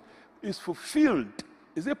purposes. Is fulfilled,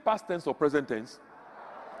 is it past tense or present tense?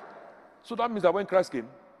 So that means that when Christ came,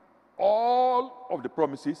 all of the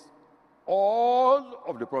promises,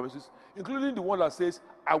 including the one that says,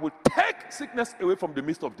 I will take sickness away from the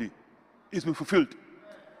midst of thee, is been fulfilled.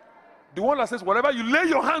 The one that says, whatever you lay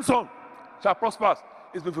your hands on shall prosper,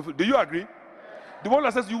 is been fulfilled. Do you agree? The one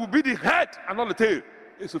that says, you will be the head and not the tail,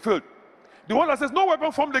 is fulfilled. The one that says, no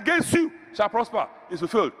weapon formed against you shall prosper, is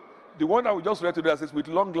fulfilled. The one that we just read today that says, with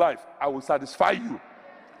long life, I will satisfy you,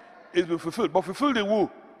 is been fulfilled. But fulfilled in who?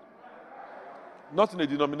 Not in a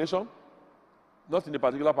denomination, not in a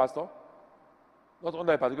particular pastor, not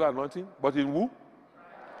under a particular anointing, but in who?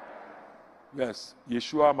 Yes,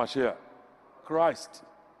 Yeshua Mashiach, Christ,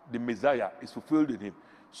 the Messiah, is fulfilled in him.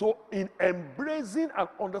 So in embracing and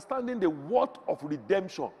understanding the worth of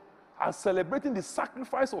redemption and celebrating the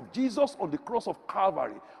sacrifice of Jesus on the cross of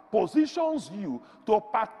Calvary positions you to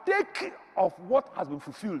partake of what has been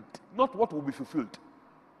fulfilled, not what will be fulfilled.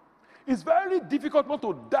 It's very difficult not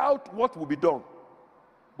to doubt what will be done,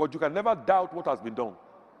 but you can never doubt what has been done.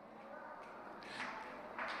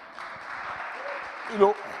 You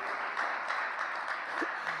know,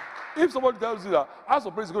 if somebody tells you that House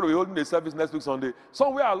of Praise is going to be holding a service next week Sunday,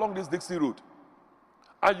 somewhere along this Dixie Road,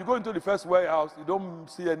 and you go into the first warehouse, you don't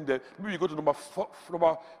see any there. Maybe you go to number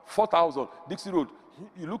 4,000 Dixie Road.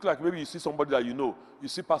 You look like maybe you see somebody that you know. You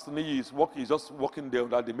see Pastor Neyi he's just walking there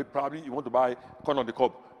that day. Probably you want to buy corn on the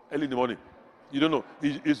cob early in the morning. You don't know.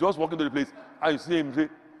 He's just walking to the place, and you see him say,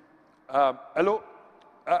 hello?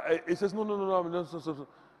 He says, no.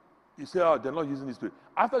 You say, they're not using this place.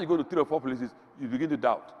 After you go to 3 or 4 places, you begin to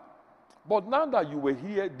doubt. But now that you were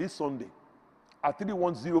here this Sunday at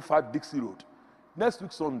 3105 Dixie Road, next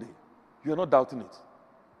week Sunday, you're not doubting it.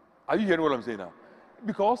 Are you hearing what I'm saying now?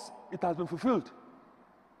 Because it has been fulfilled.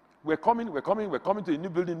 We're coming to a new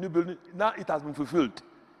building. Now it has been fulfilled.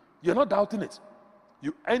 You're not doubting it.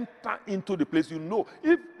 You enter into the place, you know.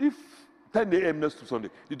 If 10 a.m. next Sunday,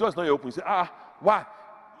 the door is not open, you say, why?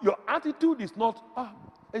 Your attitude is not,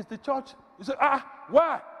 it's the church. You say,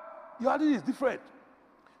 why? Your attitude is different.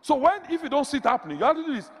 So if you don't see it happening, your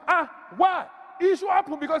attitude is, why? It should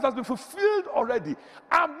happen because it has been fulfilled already.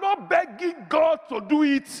 I'm not begging God to do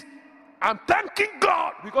it. I'm thanking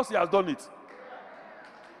God because he has done it.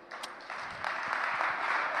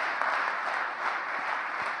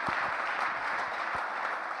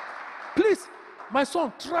 Please, my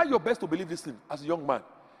son, try your best to believe this thing as a young man.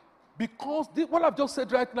 Because what I've just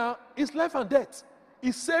said right now is life and death.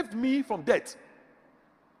 It saved me from death.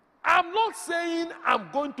 I'm not saying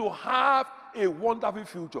I'm going to have a wonderful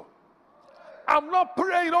future. I'm not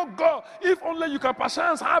praying, oh God, if only you can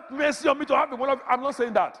perchance have mercy on me to have a wonderful. I'm not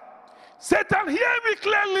saying that. Satan, hear me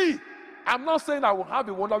clearly. I'm not saying I will have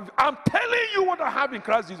a wonderful. I'm telling you what I have in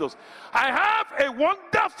Christ Jesus. I have a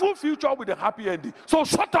wonderful future with a happy ending. So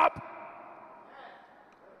shut up.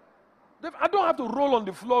 I don't have to roll on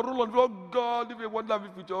the floor. Oh God, if a wonderful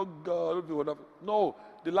future. Oh God, if a wonderful. No,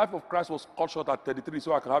 the life of Christ was cut short at 33,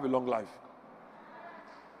 so I can have a long life.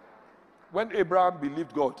 When Abraham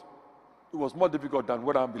believed God, it was more difficult than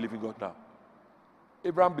what I'm believing God now.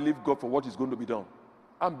 Abraham believed God for what is going to be done.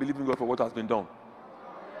 I'm believing God for what has been done.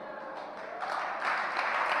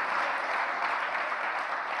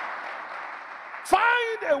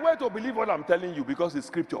 Find a way to believe what I'm telling you because it's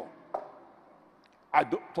scripture.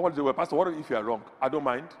 Somebody say, well, Pastor, what if you are wrong? I don't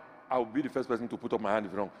mind. I will be the first person to put up my hand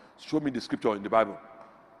if you're wrong. Show me the scripture in the Bible.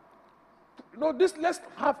 No, let's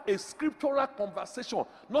have a scriptural conversation,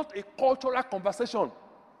 not a cultural conversation,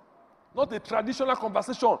 not a traditional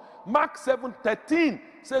conversation. Mark 7:13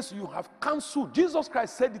 says you have cancelled. Jesus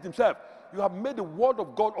Christ said it himself. You have made the word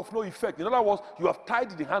of God of no effect. In other words, you have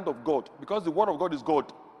tied the hand of God because the word of God is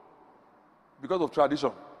God. Because of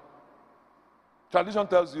tradition. Tradition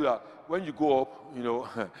tells you that when you go up,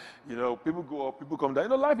 people go up, people come down.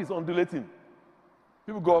 Life is undulating.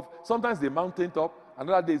 People go up. Sometimes the mountain top,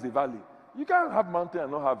 another day is a valley. You can't have mountain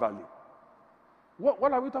and not have valley.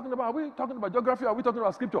 What are we talking about? Are we talking about geography or are we talking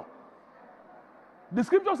about scripture? The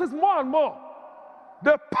scripture says more and more.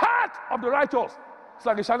 The path of the righteous is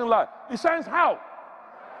like a shining light. It shines how?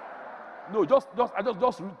 No, just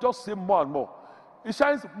say more and more. It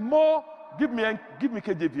shines more. Give me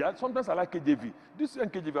KJV. Sometimes I like KJV. This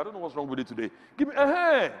NKJV, I don't know what's wrong with it today. Give me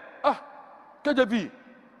KJV.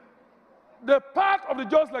 The path of the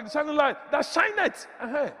just like the shining light that shineth.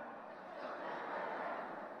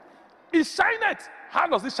 It shineth. How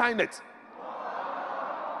does it shine it?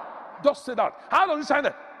 Just say that. How does it shine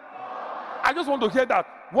it? I just want to hear that.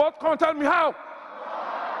 What? Come and tell me how.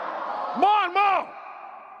 More and more.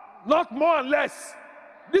 Not more and less.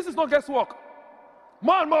 This is not guesswork.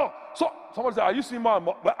 More and more. So somebody say, are you seeing more and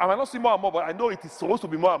more? But I might not see more and more, but I know it is supposed to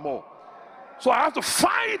be more and more. So I have to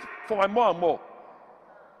fight for my more and more.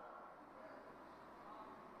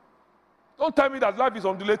 Don't tell me that life is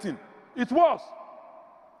undulating. It was.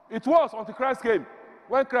 It was until Christ came.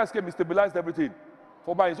 When Christ came, he stabilized everything.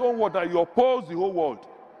 For by his own word, now you oppose the whole world.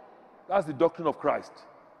 That's the doctrine of Christ.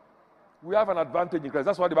 We have an advantage in Christ.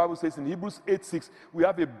 That's why the Bible says in Hebrews 8:6, we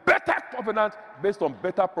have a better covenant based on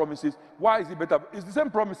better promises. Why is it better? It's the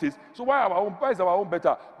same promises. So why is our own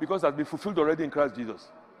better? Because it has been fulfilled already in Christ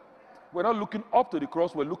Jesus. We're not looking up to the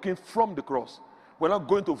cross, we're looking from the cross. We're not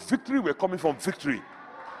going to victory, we're coming from victory.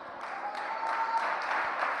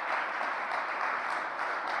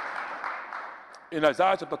 In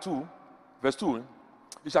Isaiah chapter 2, verse 2,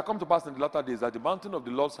 it shall come to pass in the latter days that the mountain of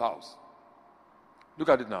the Lord's house, look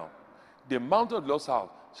at it now, the mountain of the Lord's house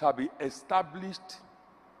shall be established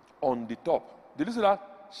on the top. Did you see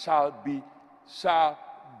that? Shall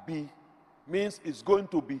be means it's going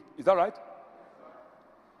to be. Is that right?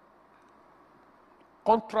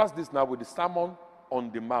 Contrast this now with the Sermon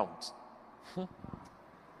on the Mount.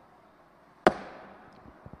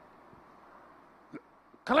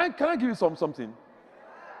 Can I give you something?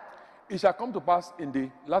 It shall come to pass in the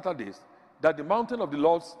latter days that the mountain of the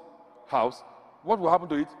Lord's house, what will happen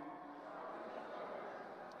to it?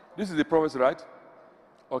 This is the prophecy, right?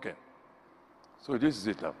 Okay. So this is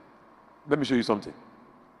it now. Let me show you something.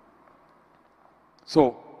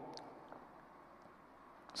 So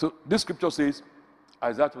this scripture says,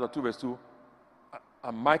 Isaiah chapter 2 verse 2,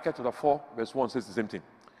 and Micah chapter 4 verse 1 says the same thing.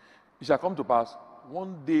 It shall come to pass,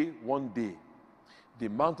 one day, the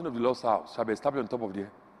mountain of the Lord's house shall be established on top of the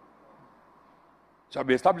earth. Shall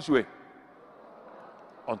be established where?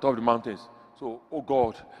 On top of the mountains. So, oh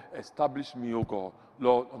God, establish me, oh God.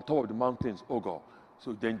 Lord, on top of the mountains, oh God.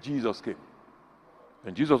 So then Jesus came.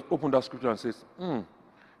 And Jesus opened that scripture and says,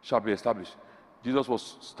 shall be established. Jesus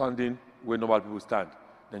was standing where normal people stand.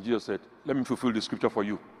 Then Jesus said, let me fulfill the scripture for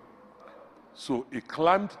you. So he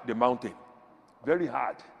climbed the mountain very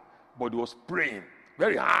hard, but he was praying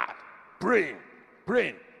very hard, praying.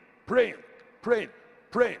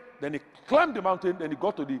 Then he climbed the mountain, then he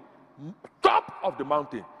got to the top of the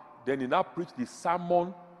mountain. Then he now preached the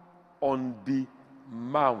Sermon on the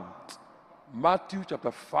Mount. Matthew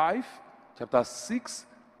chapter 5, chapter 6,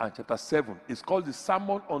 and chapter 7. It's called the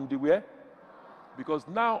Sermon on the where? Because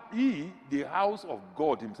now he, the house of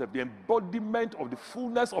God himself, the embodiment of the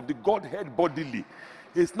fullness of the Godhead bodily,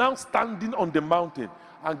 is now standing on the mountain.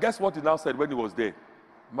 And guess what he now said when he was there?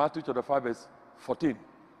 Matthew chapter 5, verse 14.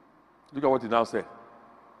 Look at what he now said.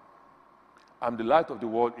 I'm the light of the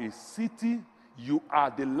world. A city, you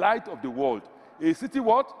are the light of the world. A city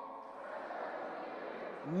what?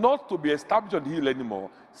 Not to be established on the hill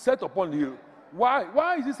anymore. Set upon the hill. Why?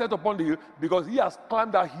 Why is he set upon the hill? Because he has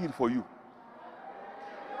climbed that hill for you.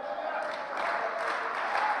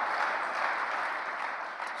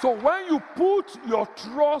 So when you put your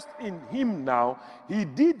trust in him now, he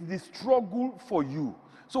did the struggle for you.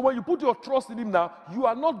 So when you put your trust in him now, you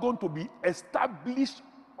are not going to be established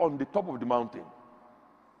on the top of the mountain.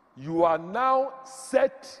 You are now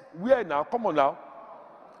set, where now? Come on now.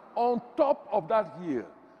 On top of that hill.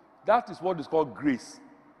 That is what is called grace.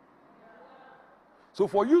 So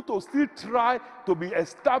for you to still try to be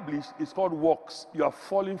established, it's called works. You are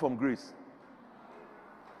falling from grace.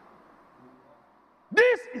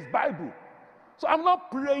 This is Bible. So I'm not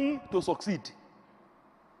praying to succeed.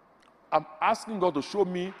 I'm asking God to show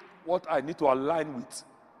me what I need to align with.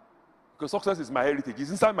 Because success is my heritage.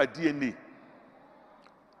 It's inside my DNA.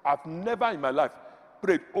 I've never in my life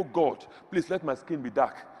prayed, oh God, please let my skin be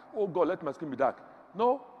dark. Oh God, let my skin be dark.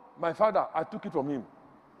 No, my father, I took it from him.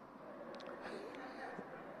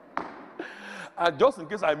 And just in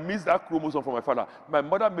case I missed that chromosome from my father, my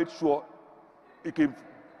mother made sure it came.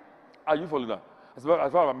 Are you following that? As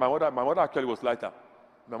far as my mother actually was lighter.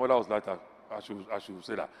 My mother was lighter. I should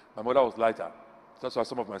say that. My mother was lighter. That's why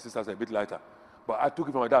some of my sisters are a bit lighter. But I took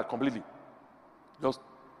it from my dad completely. Just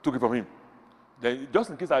took it from him. Then, just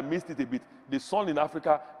in case I missed it a bit, the son in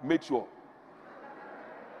Africa made sure.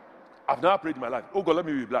 I've never prayed in my life, oh God, let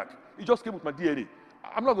me be black. It just came with my DNA.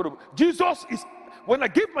 I'm not going to. Jesus is, when I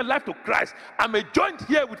give my life to Christ, I'm a joint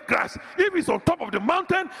here with Christ. If he's on top of the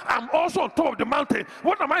mountain, I'm also on top of the mountain.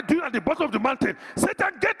 What am I doing at the bottom of the mountain?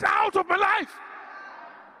 Satan, get out of my life.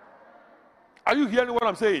 Are you hearing what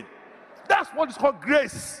I'm saying? That's what is called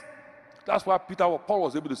grace. That's why Paul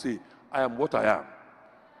was able to say, I am what I am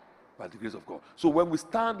by the grace of God. So when we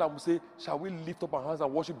stand and we say, shall we lift up our hands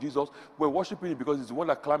and worship Jesus? We're worshiping him because he's the one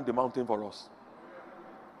that climbed the mountain for us.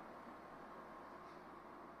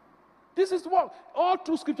 This is what, all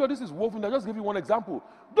through scripture, this is woven. I'll just give you one example.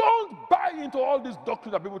 Don't buy into all this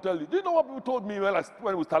doctrine that people tell you. Do you know what people told me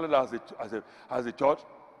when we started as a church?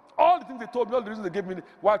 All the things they told me, all the reasons they gave me,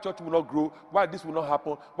 why church will not grow, why this will not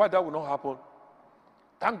happen, why that will not happen.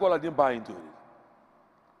 Thank God I didn't buy into it.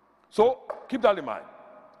 So keep that in mind.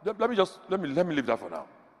 Let me leave that for now.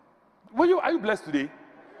 Are you blessed today?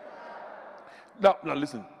 Now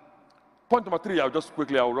listen. Point number 3,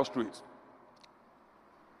 I'll rush through it.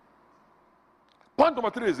 Point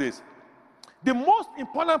number 3 is this. The most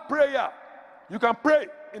important prayer you can pray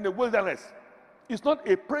in the wilderness is not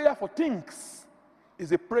a prayer for things.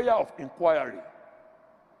 It's a prayer of inquiry.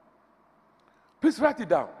 Please write it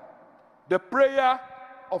down. The prayer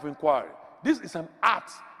of inquiry. This is an art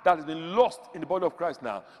that has been lost in the body of Christ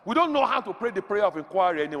now. We don't know how to pray the prayer of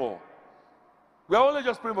inquiry anymore. We are only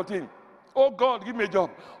just praying for things. Oh God, give me a job.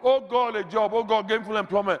 Oh God, a job. Oh God, gainful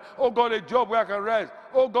employment. Oh God, a job where I can rest.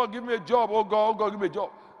 Oh God, give me a job. Oh God, give me a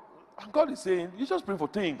job. And God is saying, you just pray for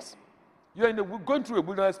things. You're going through a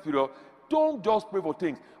wilderness period. Don't just pray for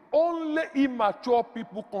things. Only immature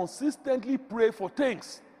people consistently pray for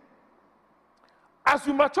things. As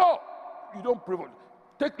you mature, you don't pray for.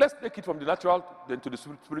 Let's take it from the natural then to the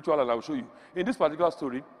spiritual, and I will show you. In this particular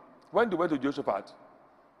story, when they went to Jehoshaphat,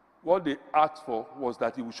 what they asked for was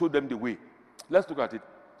that he would show them the way. Let's look at it.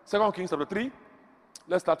 2 Kings chapter 3.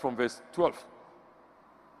 Let's start from verse 12.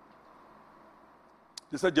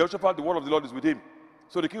 They said, Jehoshaphat, the word of the Lord is with him.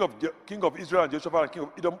 So the king of Israel and Jehoshaphat and king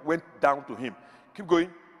of Edom went down to him. Keep going.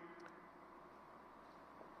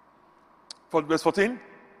 For verse 14,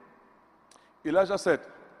 Elijah said,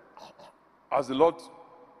 as the Lord,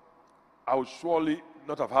 I would surely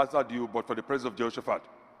not have answered you, but for the presence of Jehoshaphat,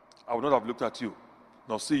 I would not have looked at you,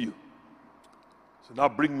 nor see you. So now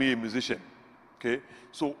bring me a musician. Okay?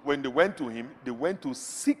 So when they went to him, they went to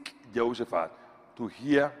seek Jehoshaphat to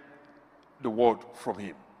hear the word from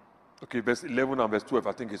him. Okay, verse 11 and verse 12,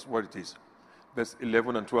 I think is what it is. Verse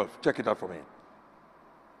 11 and 12. Check it out for me.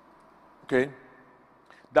 Okay?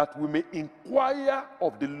 That we may inquire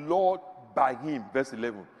of the Lord by him. Verse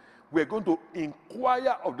 11. We're going to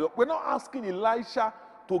inquire of the Lord. We're not asking Elisha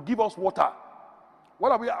to give us water.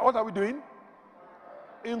 What are we doing?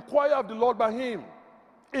 Inquire of the Lord by him.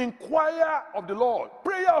 Inquire of the Lord.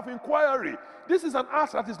 Prayer of inquiry. This is an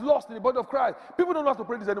art that is lost in the body of Christ. People don't know how to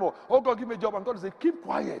pray this anymore. Oh God, give me a job. And God says, keep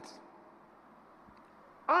quiet.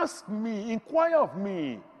 Ask me, inquire of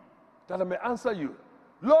me, that I may answer you.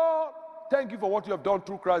 Lord, thank you for what you have done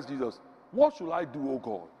through Christ Jesus. What should I do, oh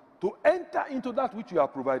God, to enter into that which you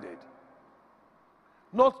have provided?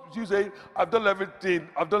 Not you saying, I've done everything,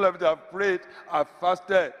 I've prayed, I've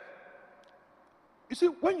fasted. You see,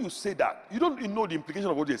 when you say that, you don't know the implication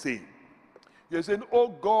of what you're saying. You're saying, oh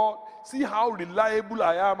God, see how reliable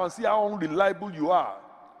I am and see how unreliable you are.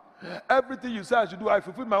 Everything you say I should do, I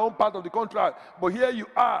fulfill my own part of the contract. But here you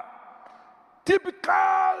are.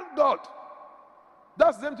 Typical God.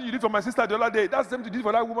 That's the same thing you did for my sister the other day. That's the same thing you did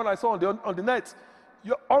for that woman I saw on the net.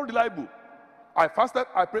 You're unreliable. I fasted,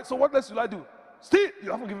 I prayed. So what else should I do? Still,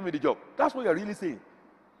 you haven't given me the job. That's what you're really saying.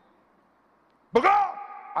 But God,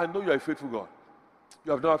 I know you're a faithful God.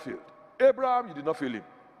 You have never failed. Abraham, you did not fail him.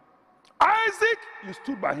 Isaac, you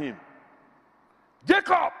stood by him.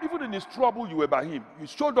 Jacob, even in his trouble, you were by him. You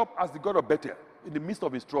showed up as the God of Bethel in the midst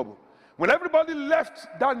of his trouble. When everybody left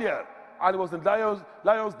Daniel and he was in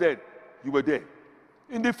lion's den, you were there.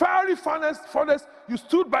 In the fiery furnace, you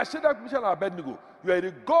stood by Shadrach, Meshach, and Abednego. You are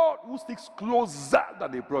a God who sticks closer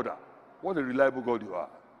than a brother. What a reliable God you are.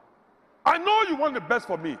 I know you want the best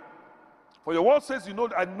for me. For your word says,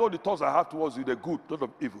 I know the thoughts I have towards you, the good, not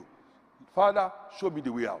of evil. Father, show me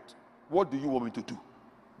the way out. What do you want me to do?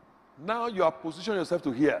 Now you have positioned yourself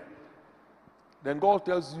to hear. Then God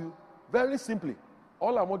tells you, very simply,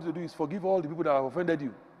 all I want you to do is forgive all the people that have offended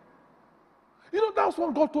you. That's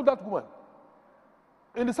what God told that woman.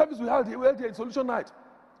 In the service we held here in Solution Night.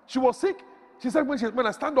 She was sick. She said, when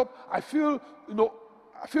I stand up, I feel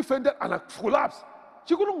fainted and I collapse.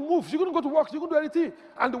 She couldn't move. She couldn't go to work. She couldn't do anything.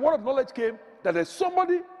 And the word of knowledge came that there's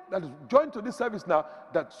somebody that is joined to this service now,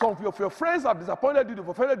 that some of your friends have disappointed you, they've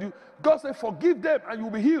offended you. God said, forgive them and you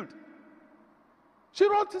will be healed. She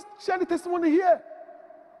shared the testimony here.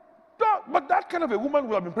 But that kind of a woman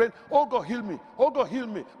will have been praying, oh God, heal me. Oh God, heal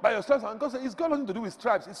me by your stripes. And God said, it's got nothing to do with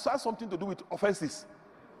stripes. It has something to do with offenses.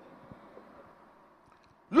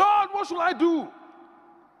 Lord, what should I do?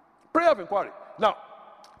 Prayer of inquiry. Now,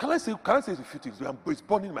 can I say a few things? It's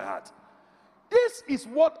burning my heart. This This is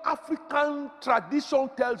what African tradition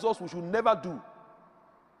tells us we should never do.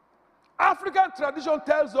 African tradition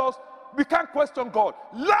tells us we can't question God.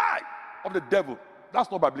 Lie of the devil.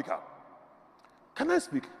 That's not biblical. Can I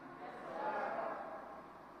speak?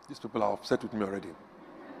 These people are upset with me already.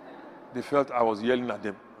 They felt I was yelling at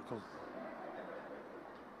them.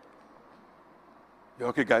 You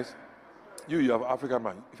okay, guys? You have African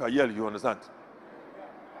man. If I yell, you understand.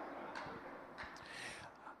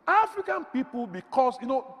 African people, because you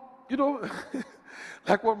know,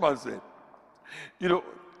 like one man said, it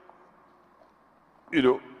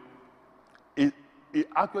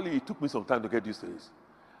actually took me some time to get used to this.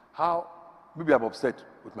 How maybe I'm upset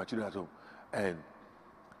with my children at home, and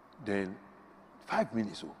then 5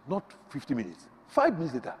 minutes, or not 50 minutes, 5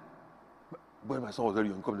 minutes later, when my son was very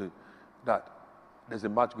young, come to Dad, there's a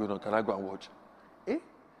match going on. Can I go and watch?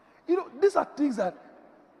 These are things that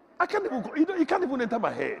I can't even go, it can't even enter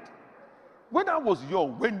my head. When I was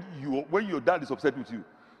young, when your dad is upset with you,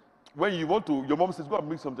 when you want to, your mom says, go and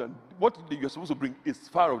bring something. What you're supposed to bring is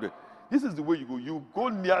far of there. This is the way you go. You go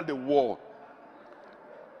near the wall.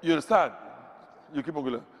 You understand? You keep on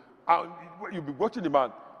going. You'll be watching the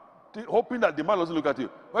man, hoping that the man doesn't look at you.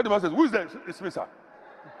 When the man says, who is there? It's me, sir.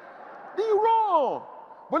 You're wrong.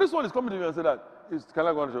 But this one is coming to me and say that, can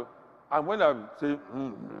I go on the show? And when I'm saying,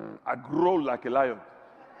 I growl like a lion.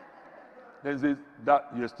 Then he says, Dad,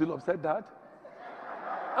 you're still upset, Dad?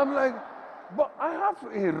 I'm like, but I have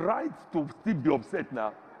a right to still be upset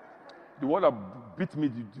now. The one that beat me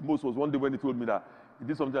the most was one day when he told me that he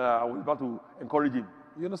did something I was about to encourage him.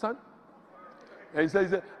 You understand? And he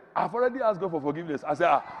said, I've already asked God for forgiveness. I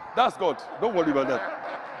said, that's God. Don't worry about that.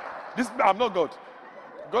 I'm not God.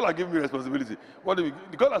 God has given me responsibility.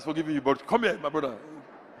 God has forgiven you, but come here, my brother.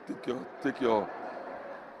 Take your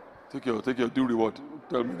due reward.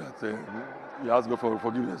 Tell me that you asked God for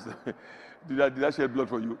forgiveness. Did I shed blood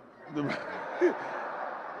for you?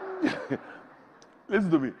 Listen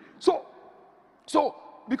to me. So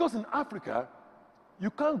because in Africa, you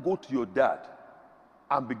can't go to your dad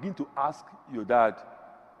and begin to ask your dad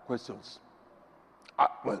questions.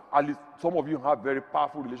 Well, at least some of you have very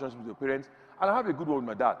powerful relationships with your parents, and I have a good one with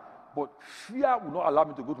my dad. But fear will not allow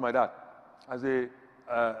me to go to my dad and say,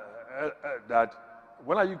 Dad,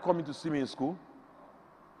 when are you coming to see me in school?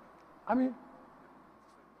 I mean,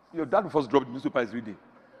 your dad will first drop the newspaper he's reading,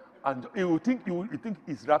 and he will think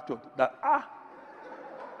he's raptured. That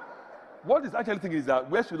what he's actually thinking is that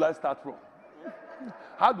where should I start from?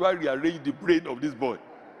 How do I rearrange the brain of this boy?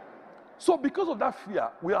 So because of that fear,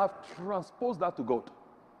 we have transposed that to God.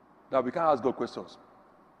 That we can't ask God questions.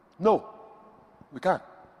 No, we can't.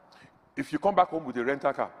 If you come back home with a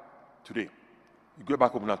rental car today, you go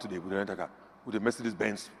back home now today with a rental car, with a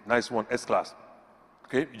Mercedes-Benz, nice one, S-Class.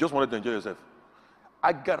 Okay? You just wanted to enjoy yourself.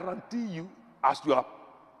 I guarantee you, as you are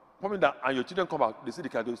coming down and your children come out, they see the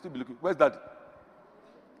car, they'll still be looking, where's Dad?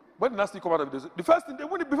 When the nasty come out of it, the first thing,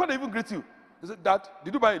 before they even greet you, they say, Dad,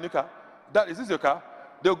 did you buy a new car? Dad, is this your car?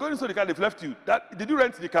 They'll go into the car, they've left you. Dad, did you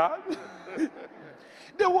rent the car?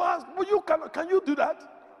 They will ask, well, can you do that?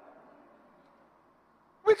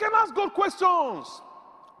 We can ask God questions.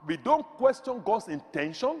 We don't question God's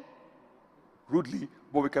intention rudely,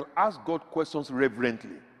 but we can ask God questions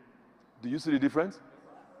reverently. Do you see the difference?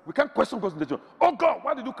 We can't question God's intention. Oh God,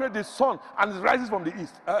 why did you create the sun and it rises from the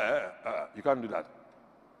east? You can't do that.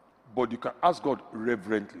 But you can ask God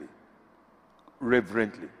reverently.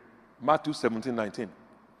 Reverently. Matthew 17:19.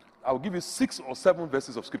 I'll give you 6 or 7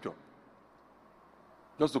 verses of scripture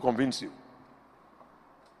just to convince you.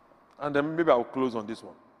 And then maybe I'll close on this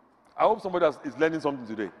one. I hope somebody else is learning something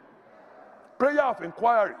today. Prayer of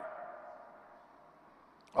inquiry.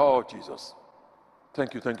 Oh, Jesus.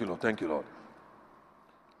 Thank you, Lord. Thank you, Lord.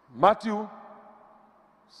 Matthew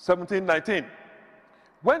 17:19.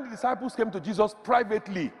 When the disciples came to Jesus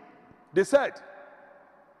privately, they said,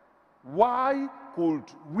 why could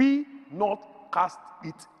we not cast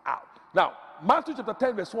it out? Now, Matthew chapter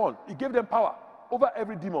 10, verse 1, he gave them power over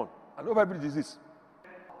every demon and over every disease.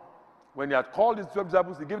 When he had called his 12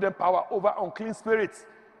 disciples, he gave them power over unclean spirits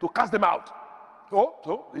to cast them out.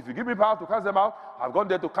 So if you give me power to cast them out, I've gone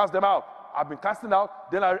there to cast them out. I've been casting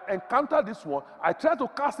out. Then I encountered this one. I tried to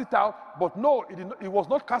cast it out, but no, it was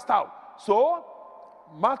not cast out. So,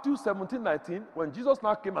 Matthew 17:19, when Jesus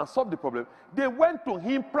now came and solved the problem, they went to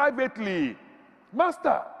him privately.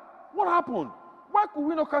 Master, what happened? Why could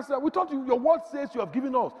we not cast it out? We thought your word says you have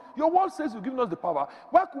given us. Your word says you've given us the power.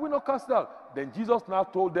 Why could we not cast it out? Then Jesus now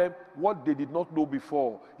told them what they did not know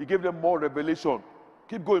before. He gave them more revelation.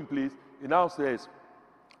 Keep going, please. He now says,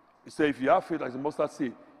 if you have faith as a mustard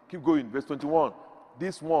seed, keep going. Verse 21.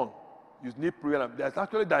 This one You need prayer. There's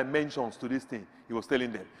actually dimensions to this thing, he was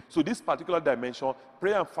telling them. So this particular dimension,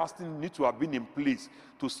 prayer and fasting need to have been in place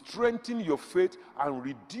to strengthen your faith and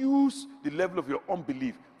reduce the level of your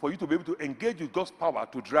unbelief for you to be able to engage with God's power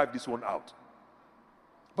to drive this one out.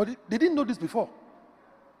 But they didn't know this before.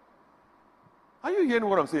 Are you hearing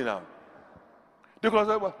what I'm saying now? They could have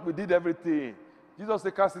said, well, we did everything. Jesus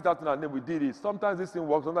said, cast it out in our name, we did it. Sometimes this thing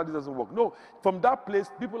works, sometimes this doesn't work. No, from that place,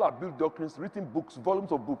 people have built doctrines, written books,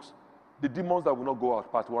 volumes of books. The demons that will not go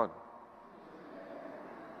out, part 1.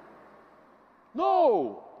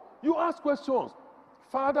 No, you ask questions.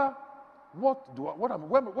 Father, what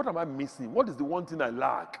am I missing? What is the one thing I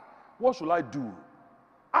lack? What should I do?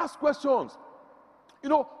 Ask questions. You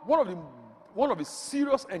know, one of the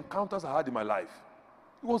serious encounters I had in my life,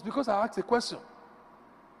 it was because I asked a question.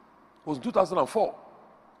 It was in 2004.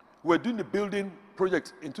 We were doing the building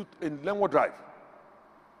project in Lenwood Drive.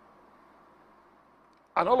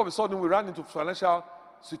 And all of a sudden, we ran into financial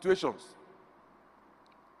situations.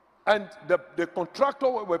 And the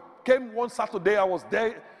contractor came one Saturday. I was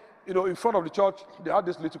there, in front of the church. They had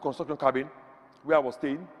this little construction cabin where I was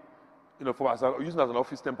staying, using it as an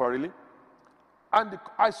office temporarily. And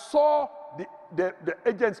I saw the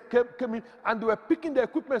agents came in, and they were picking the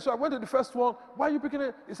equipment. So I went to the first one. Why are you picking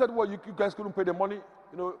it? He said, well, you guys couldn't pay the money.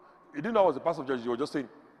 He didn't know I was a pastor judge. He was just saying.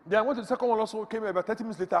 Then I went to the second one also, came about 30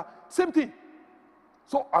 minutes later. Same thing.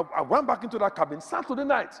 So I went back into that cabin Saturday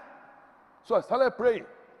night. So I started praying.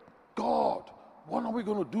 God, what are we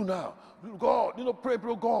going to do now? God, pray,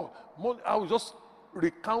 God. I was just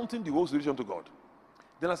recounting the whole situation to God.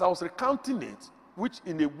 Then as I was recounting it, which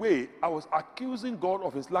in a way, I was accusing God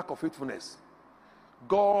of his lack of faithfulness.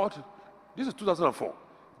 God, this is 2004.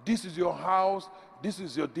 This is your house. This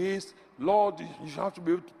is your days. Lord, you have to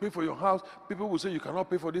be able to pay for your house. People will say you cannot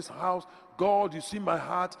pay for this house. God, you see my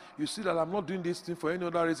heart. You see that I'm not doing this thing for any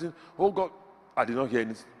other reason. Oh, God. I did not hear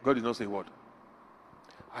anything. God did not say a word.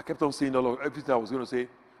 I kept on saying everything I was going to say.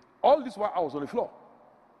 All this while I was on the floor.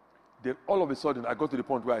 Then all of a sudden, I got to the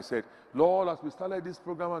point where I said, Lord, as we started this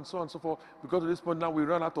program and so on and so forth, because at this point now we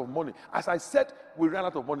ran out of money. As I said, we ran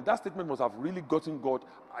out of money. That statement must have really gotten God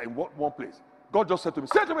in one place. God just said to me,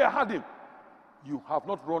 straight away I had him. You have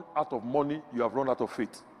not run out of money, you have run out of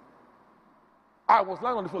faith. I was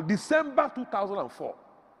lying on the floor, December 2004,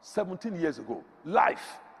 17 years ago, live.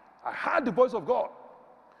 I heard the voice of God.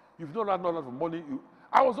 You've not run out of money.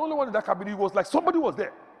 I was the only one in that cabin. It was like somebody was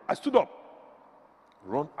there. I stood up.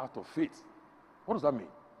 Run out of faith. What does that mean?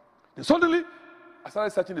 Then suddenly, I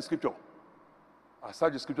started searching the scripture. I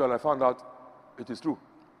searched the scripture and I found out it is true.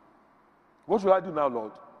 What should I do now,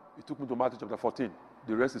 Lord? He took me to Matthew chapter 14.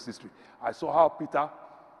 The rest is history. I saw how Peter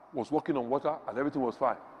was walking on water and everything was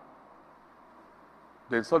fine.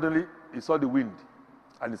 Then suddenly, he saw the wind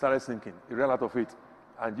and he started sinking. He ran out of faith.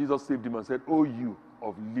 And Jesus saved him and said, oh, you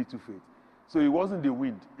of little faith. So it wasn't the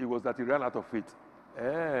wind. It was that he ran out of faith.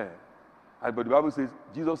 But the Bible says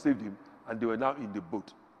Jesus saved him and they were now in the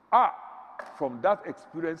boat. From that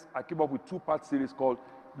experience, I came up with 2-part series called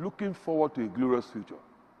Looking Forward to a Glorious Future.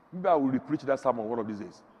 Maybe I will repreach that sermon one of these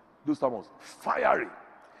days. Those sermons, fiery.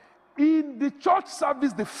 In the church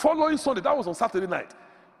service the following Sunday, that was on Saturday night,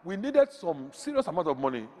 we needed some serious amount of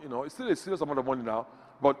money. It's still a serious amount of money now,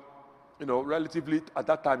 but, relatively at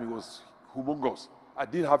that time it was humongous. I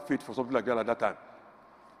didn't have faith for something like that at that time.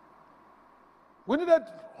 We needed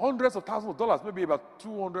hundreds of thousands of dollars, maybe about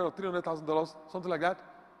 $200,000 or $300,000, something like that.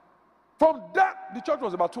 From that, the church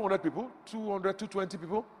was about 200 people, 220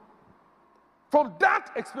 people. From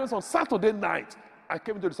that experience on Saturday night, I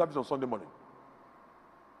came into the service on Sunday morning.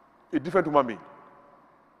 A different human being.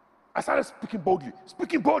 I started speaking boldly.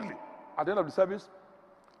 At the end of the service,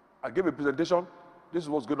 I gave a presentation. This is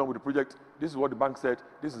what's going on with the project. This is what the bank said.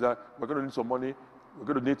 This is that. We're going to need some money. We're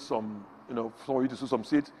going to need some, some of you to sow some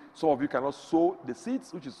seeds. Some of you cannot sow the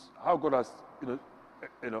seeds, which is how God has,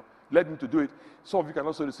 led me to do it. Some of you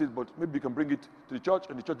cannot sow the seeds, but maybe you can bring it to the church,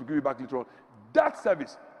 and the church will give you back later on. That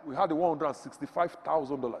service, we had the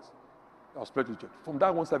 $165,000 that was spread to the church. From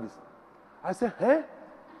that one service. I said,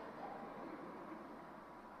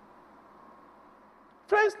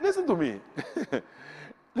 Friends, listen to me.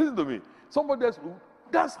 Listen to me. Somebody else,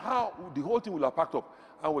 that's how the whole thing will have packed up.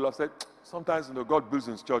 And will have said, sometimes God builds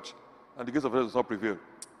in his church and the gates of hell does not prevail.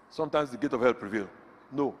 Sometimes the gate of hell prevail.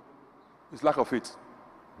 No. It's lack of faith.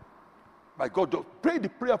 By God, just pray the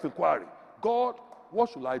prayer of inquiry. God,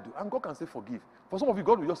 what should I do? And God can say forgive. For some of you,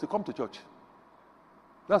 God will just say, come to church.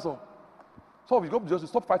 That's all. Some of you, God will just say,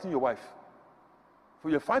 stop fighting your wife.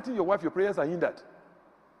 For you're fighting your wife, your prayers are hindered.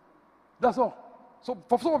 That's all. So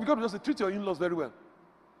for some of you, God will just say, treat your in-laws very well.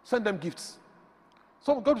 Send them gifts.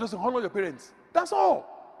 Some of God will just say, honor your parents. That's all.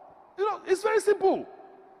 It's very simple.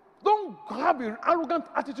 Don't have an arrogant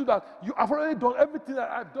attitude that you have already done everything,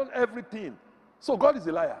 I've done everything. So God is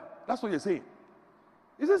a liar. That's what you're saying.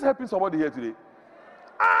 Is this helping somebody here today?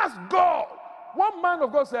 Ask God. One man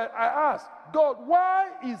of God said, I asked, God,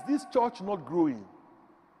 why is this church not growing?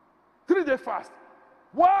 3-day fast.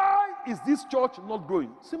 Why is this church not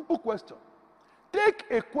growing? Simple question. Take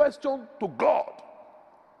a question to God.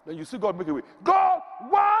 Then you see God make a way. God,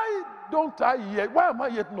 why am I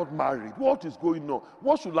yet not married? What is going on?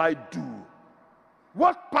 What should I do?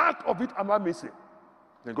 What part of it am I missing?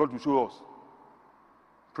 Then God will show us.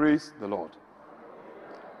 Praise the Lord.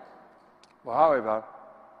 But however,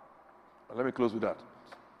 let me close with that.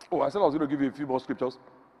 I said I was going to give you a few more scriptures.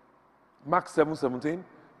 Mark 7:17.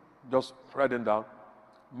 Just write them down.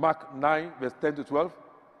 Mark 9, verse 10 to 12.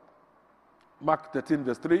 Mark 13,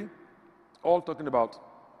 verse 3. All talking about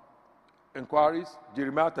inquiries.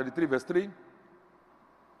 Jeremiah 33, verse 3.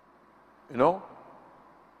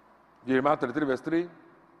 Jeremiah 33, verse 3.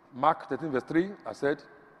 Mark 13, verse 3, I said.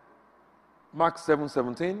 Mark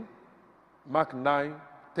 7:17. Mark 9,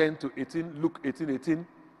 10 to 18. Luke 18:18.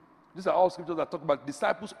 These are all scriptures that talk about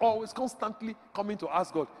disciples always constantly coming to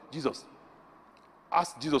ask God.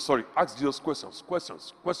 Ask Jesus questions.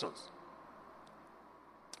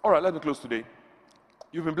 All right, let me close today.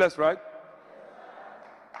 You've been blessed, right?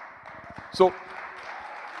 So,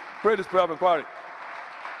 pray this prayer of inquiry.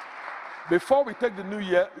 Before we take the new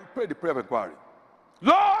year, pray the prayer of inquiry.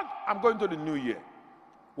 Lord, I'm going to the new year.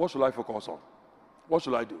 What should I focus on? What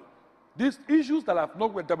should I do? These issues that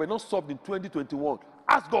were not solved in 2021,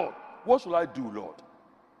 ask God, what should I do, Lord?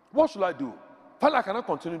 What should I do? Father, I cannot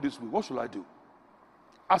continue this way. What should I do?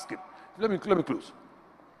 Ask him. Let me close.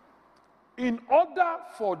 In order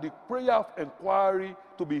for the prayer of inquiry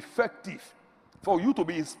to be effective, for you to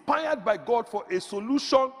be inspired by God for a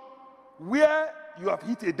solution where you have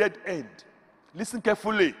hit a dead end, listen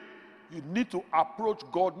carefully. You need to approach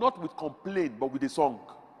God not with complaint, but with a song.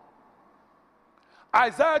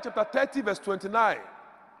 Isaiah chapter 30, verse 29.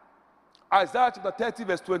 Isaiah chapter 30,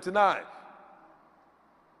 verse 29.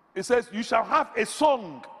 It says, you shall have a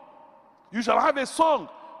song. You shall have a song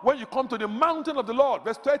when you come to the mountain of the Lord.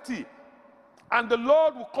 Verse 30. And the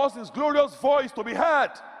Lord will cause his glorious voice to be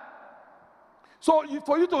heard. So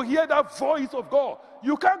for you to hear that voice of God,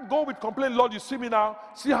 you can't go with complaint. Lord, you see me now.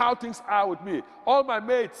 See how things are with me. All my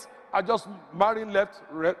mates are just marrying left,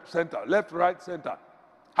 right, center.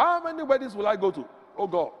 How many weddings will I go to? Oh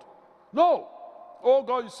God. No. Oh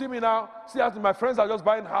God, you see me now. See how my friends are just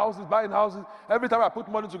buying houses. Every time I put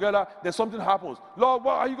money together, then something happens. Lord,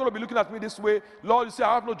 why are you going to be looking at me this way? Lord, you see,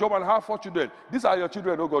 I have no job and I have 4 children. These are your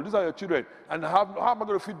children, oh God. These are your children. And how am I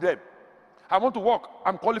going to feed them? I want to work.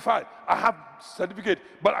 I'm qualified. I have certificate,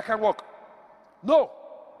 but I can't work. No.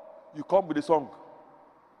 You come with a song.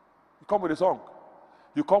 You come with a song.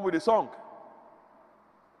 You come with a song.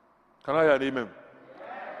 Can I hear an amen?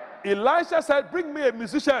 Yeah. Elisha said, bring me a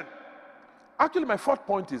musician. Actually, my 4th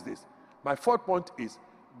point is this. My 4th point is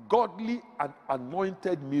godly and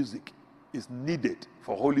anointed music is needed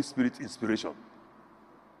for Holy Spirit inspiration.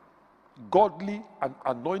 Godly and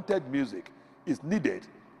anointed music is needed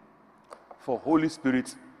for Holy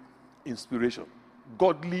Spirit inspiration.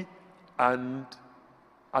 Godly and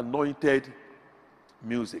anointed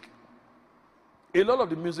music. A lot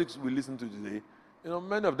of the music we listen to today,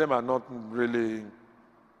 many of them are not really,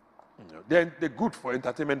 they're good for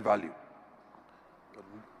entertainment value.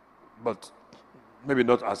 But maybe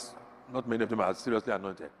not many of them are seriously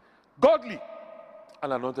anointed. Godly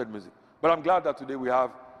and anointed music. But I'm glad that today we have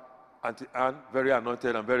Auntie Anne, very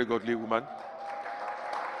anointed and very godly woman.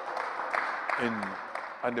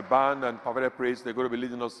 And the band and Perfect Praise, they're going to be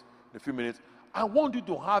leading us in a few minutes. I want you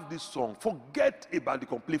to have this song. Forget about the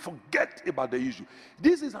complaint. Forget about the issue.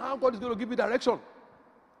 This is how God is going to give you direction.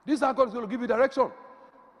 This is how God is going to give you direction.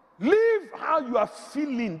 Live how you are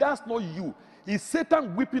feeling. That's not you. It's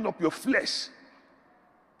Satan whipping up your flesh.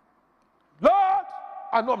 Lord,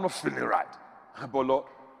 I know I'm not feeling right. But Lord,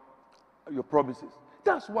 your promises.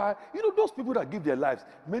 That's why, those people that give their lives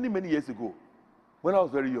many, many years ago, when I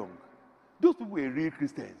was very young, those people were real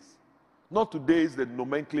Christians. Not today's the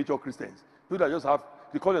nomenclature Christians. People that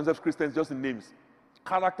they call themselves Christians just in names.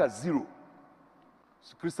 Character zero.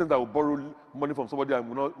 So Christians that will borrow money from somebody and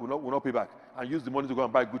will not pay back and use the money to go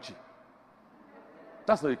and buy Gucci.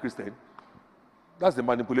 That's not a Christian. That's the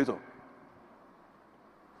manipulator.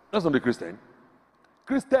 That's not a Christian.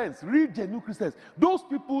 Christians, real genuine Christians, those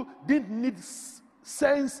people didn't need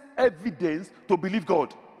sense evidence to believe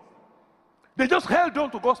God. They just held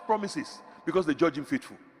on to God's promises because they judge him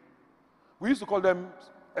faithful. We used to call them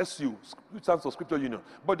SU, which stands for Scripture Union.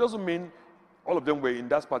 But it doesn't mean All of them were in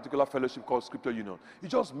that particular fellowship called Scripture Union. It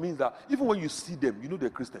just means that even when you see them, you know they're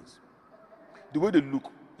Christians. The way they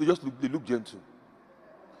look, they look gentle.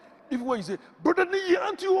 Even when you say, Brother Niyi,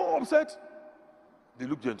 aren't you upset? They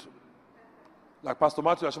look gentle. Like Pastor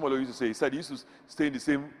Matthew Ashimolo used to say, he said he used to stay in the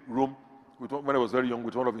same room when I was very young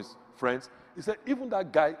with one of his friends. He said, even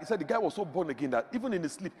that guy, he said the guy was so born again that even in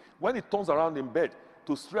his sleep, when he turns around in bed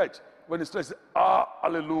to stretch, when he stretches,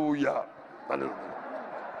 hallelujah, hallelujah.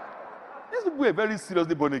 These people were very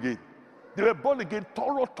seriously born again. They were born again,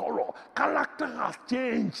 thorough. Character has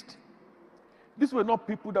changed. These were not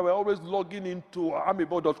people that were always logging into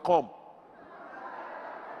amebo.com.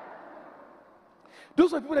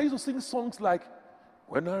 Those are people that used to sing songs like,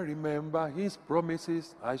 when I remember his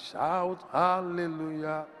promises, I shout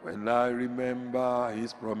hallelujah. When I remember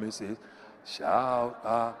his promises,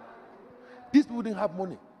 shout. These people didn't have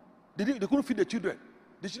money. They couldn't feed their children.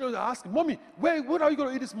 The children are asking, Mommy, what are you going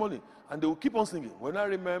to eat this morning? And they will keep on singing. When I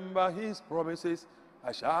remember his promises,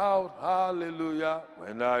 I shout hallelujah.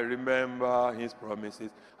 When I remember his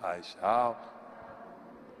promises, I shout.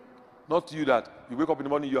 Not you that you wake up in the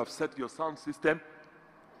morning, you have set your sound system.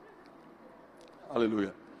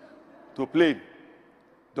 Hallelujah. To play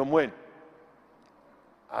Domwen.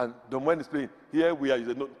 And Domwen is playing. Here we are. He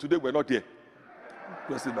said, no, today we're not here.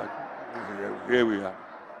 Press it back. Here we are.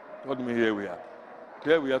 What do you mean here we are?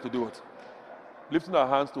 Here we are to do what? Lifting our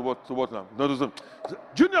hands to what now? No.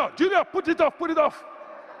 Junior, put it off.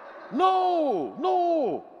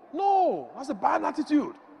 No. That's a bad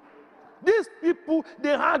attitude. These people,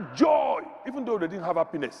 they had joy, even though they didn't have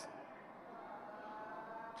happiness.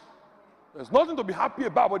 There's nothing to be happy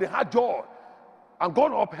about, but they had joy. And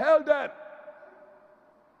God upheld them.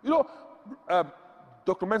 You know,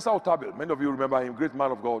 Dr. Mensa Otabil, many of you remember him, great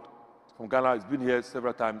man of God from Ghana. He's been here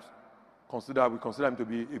several times. We consider him to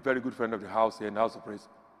be a very good friend of the house here in the House of Praise.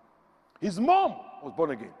 His mom was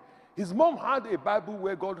born again. His mom had a Bible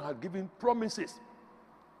where God had given promises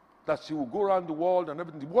that she would go around the world and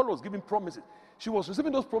everything. The world was giving promises. She was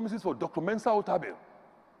receiving those promises for Dr. Mensa Otabil,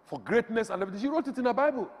 for greatness and everything. She wrote it in her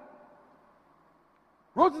Bible.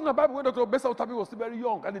 Wrote it in the Bible when Dr. Mensa Otabil was still very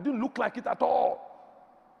young, and it didn't look like it at all.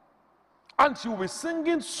 And she will be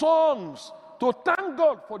singing songs to thank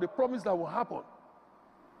God for the promise that will happen.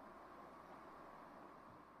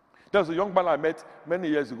 There was a young man I met many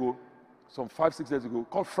years ago, some 5-6 years ago,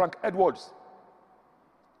 called Frank Edwards.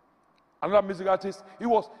 Another music artist. He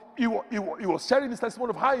was sharing his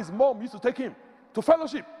testimony of how his mom used to take him to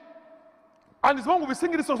fellowship. And his mom would be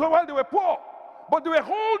singing this song while they were poor. But they were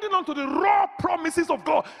holding on to the raw promises of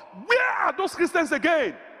God. Where are those Christians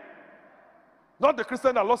again? Not the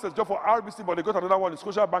Christian that lost his job for RBC, but they got another one in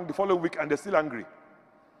Scotiabank the following week and they're still angry.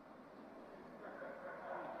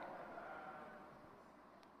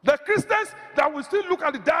 The Christians that will still look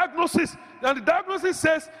at the diagnosis, and the diagnosis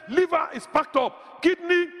says liver is packed up,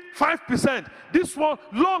 kidney 5%, this one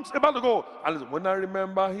lungs about to go. And when I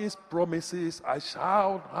remember his promises, I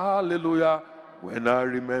shout hallelujah. When I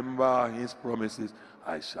remember his promises,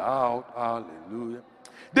 I shout hallelujah.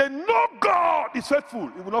 They know God is faithful.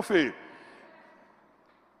 He will not fail.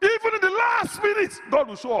 Even in the last minute, God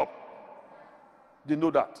will show up. They know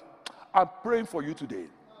that. I'm praying for you today.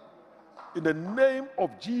 In the name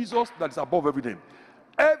of Jesus that is above every name.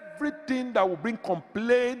 Everything that will bring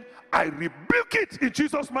complaint, I rebuke it in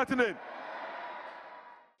Jesus' mighty name.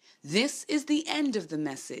 This is the end of the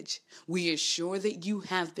message. We are sure that you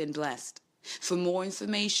have been blessed. For more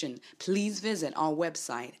information, please visit our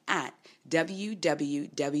website at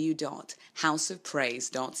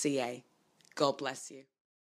www.houseofpraise.ca. God bless you.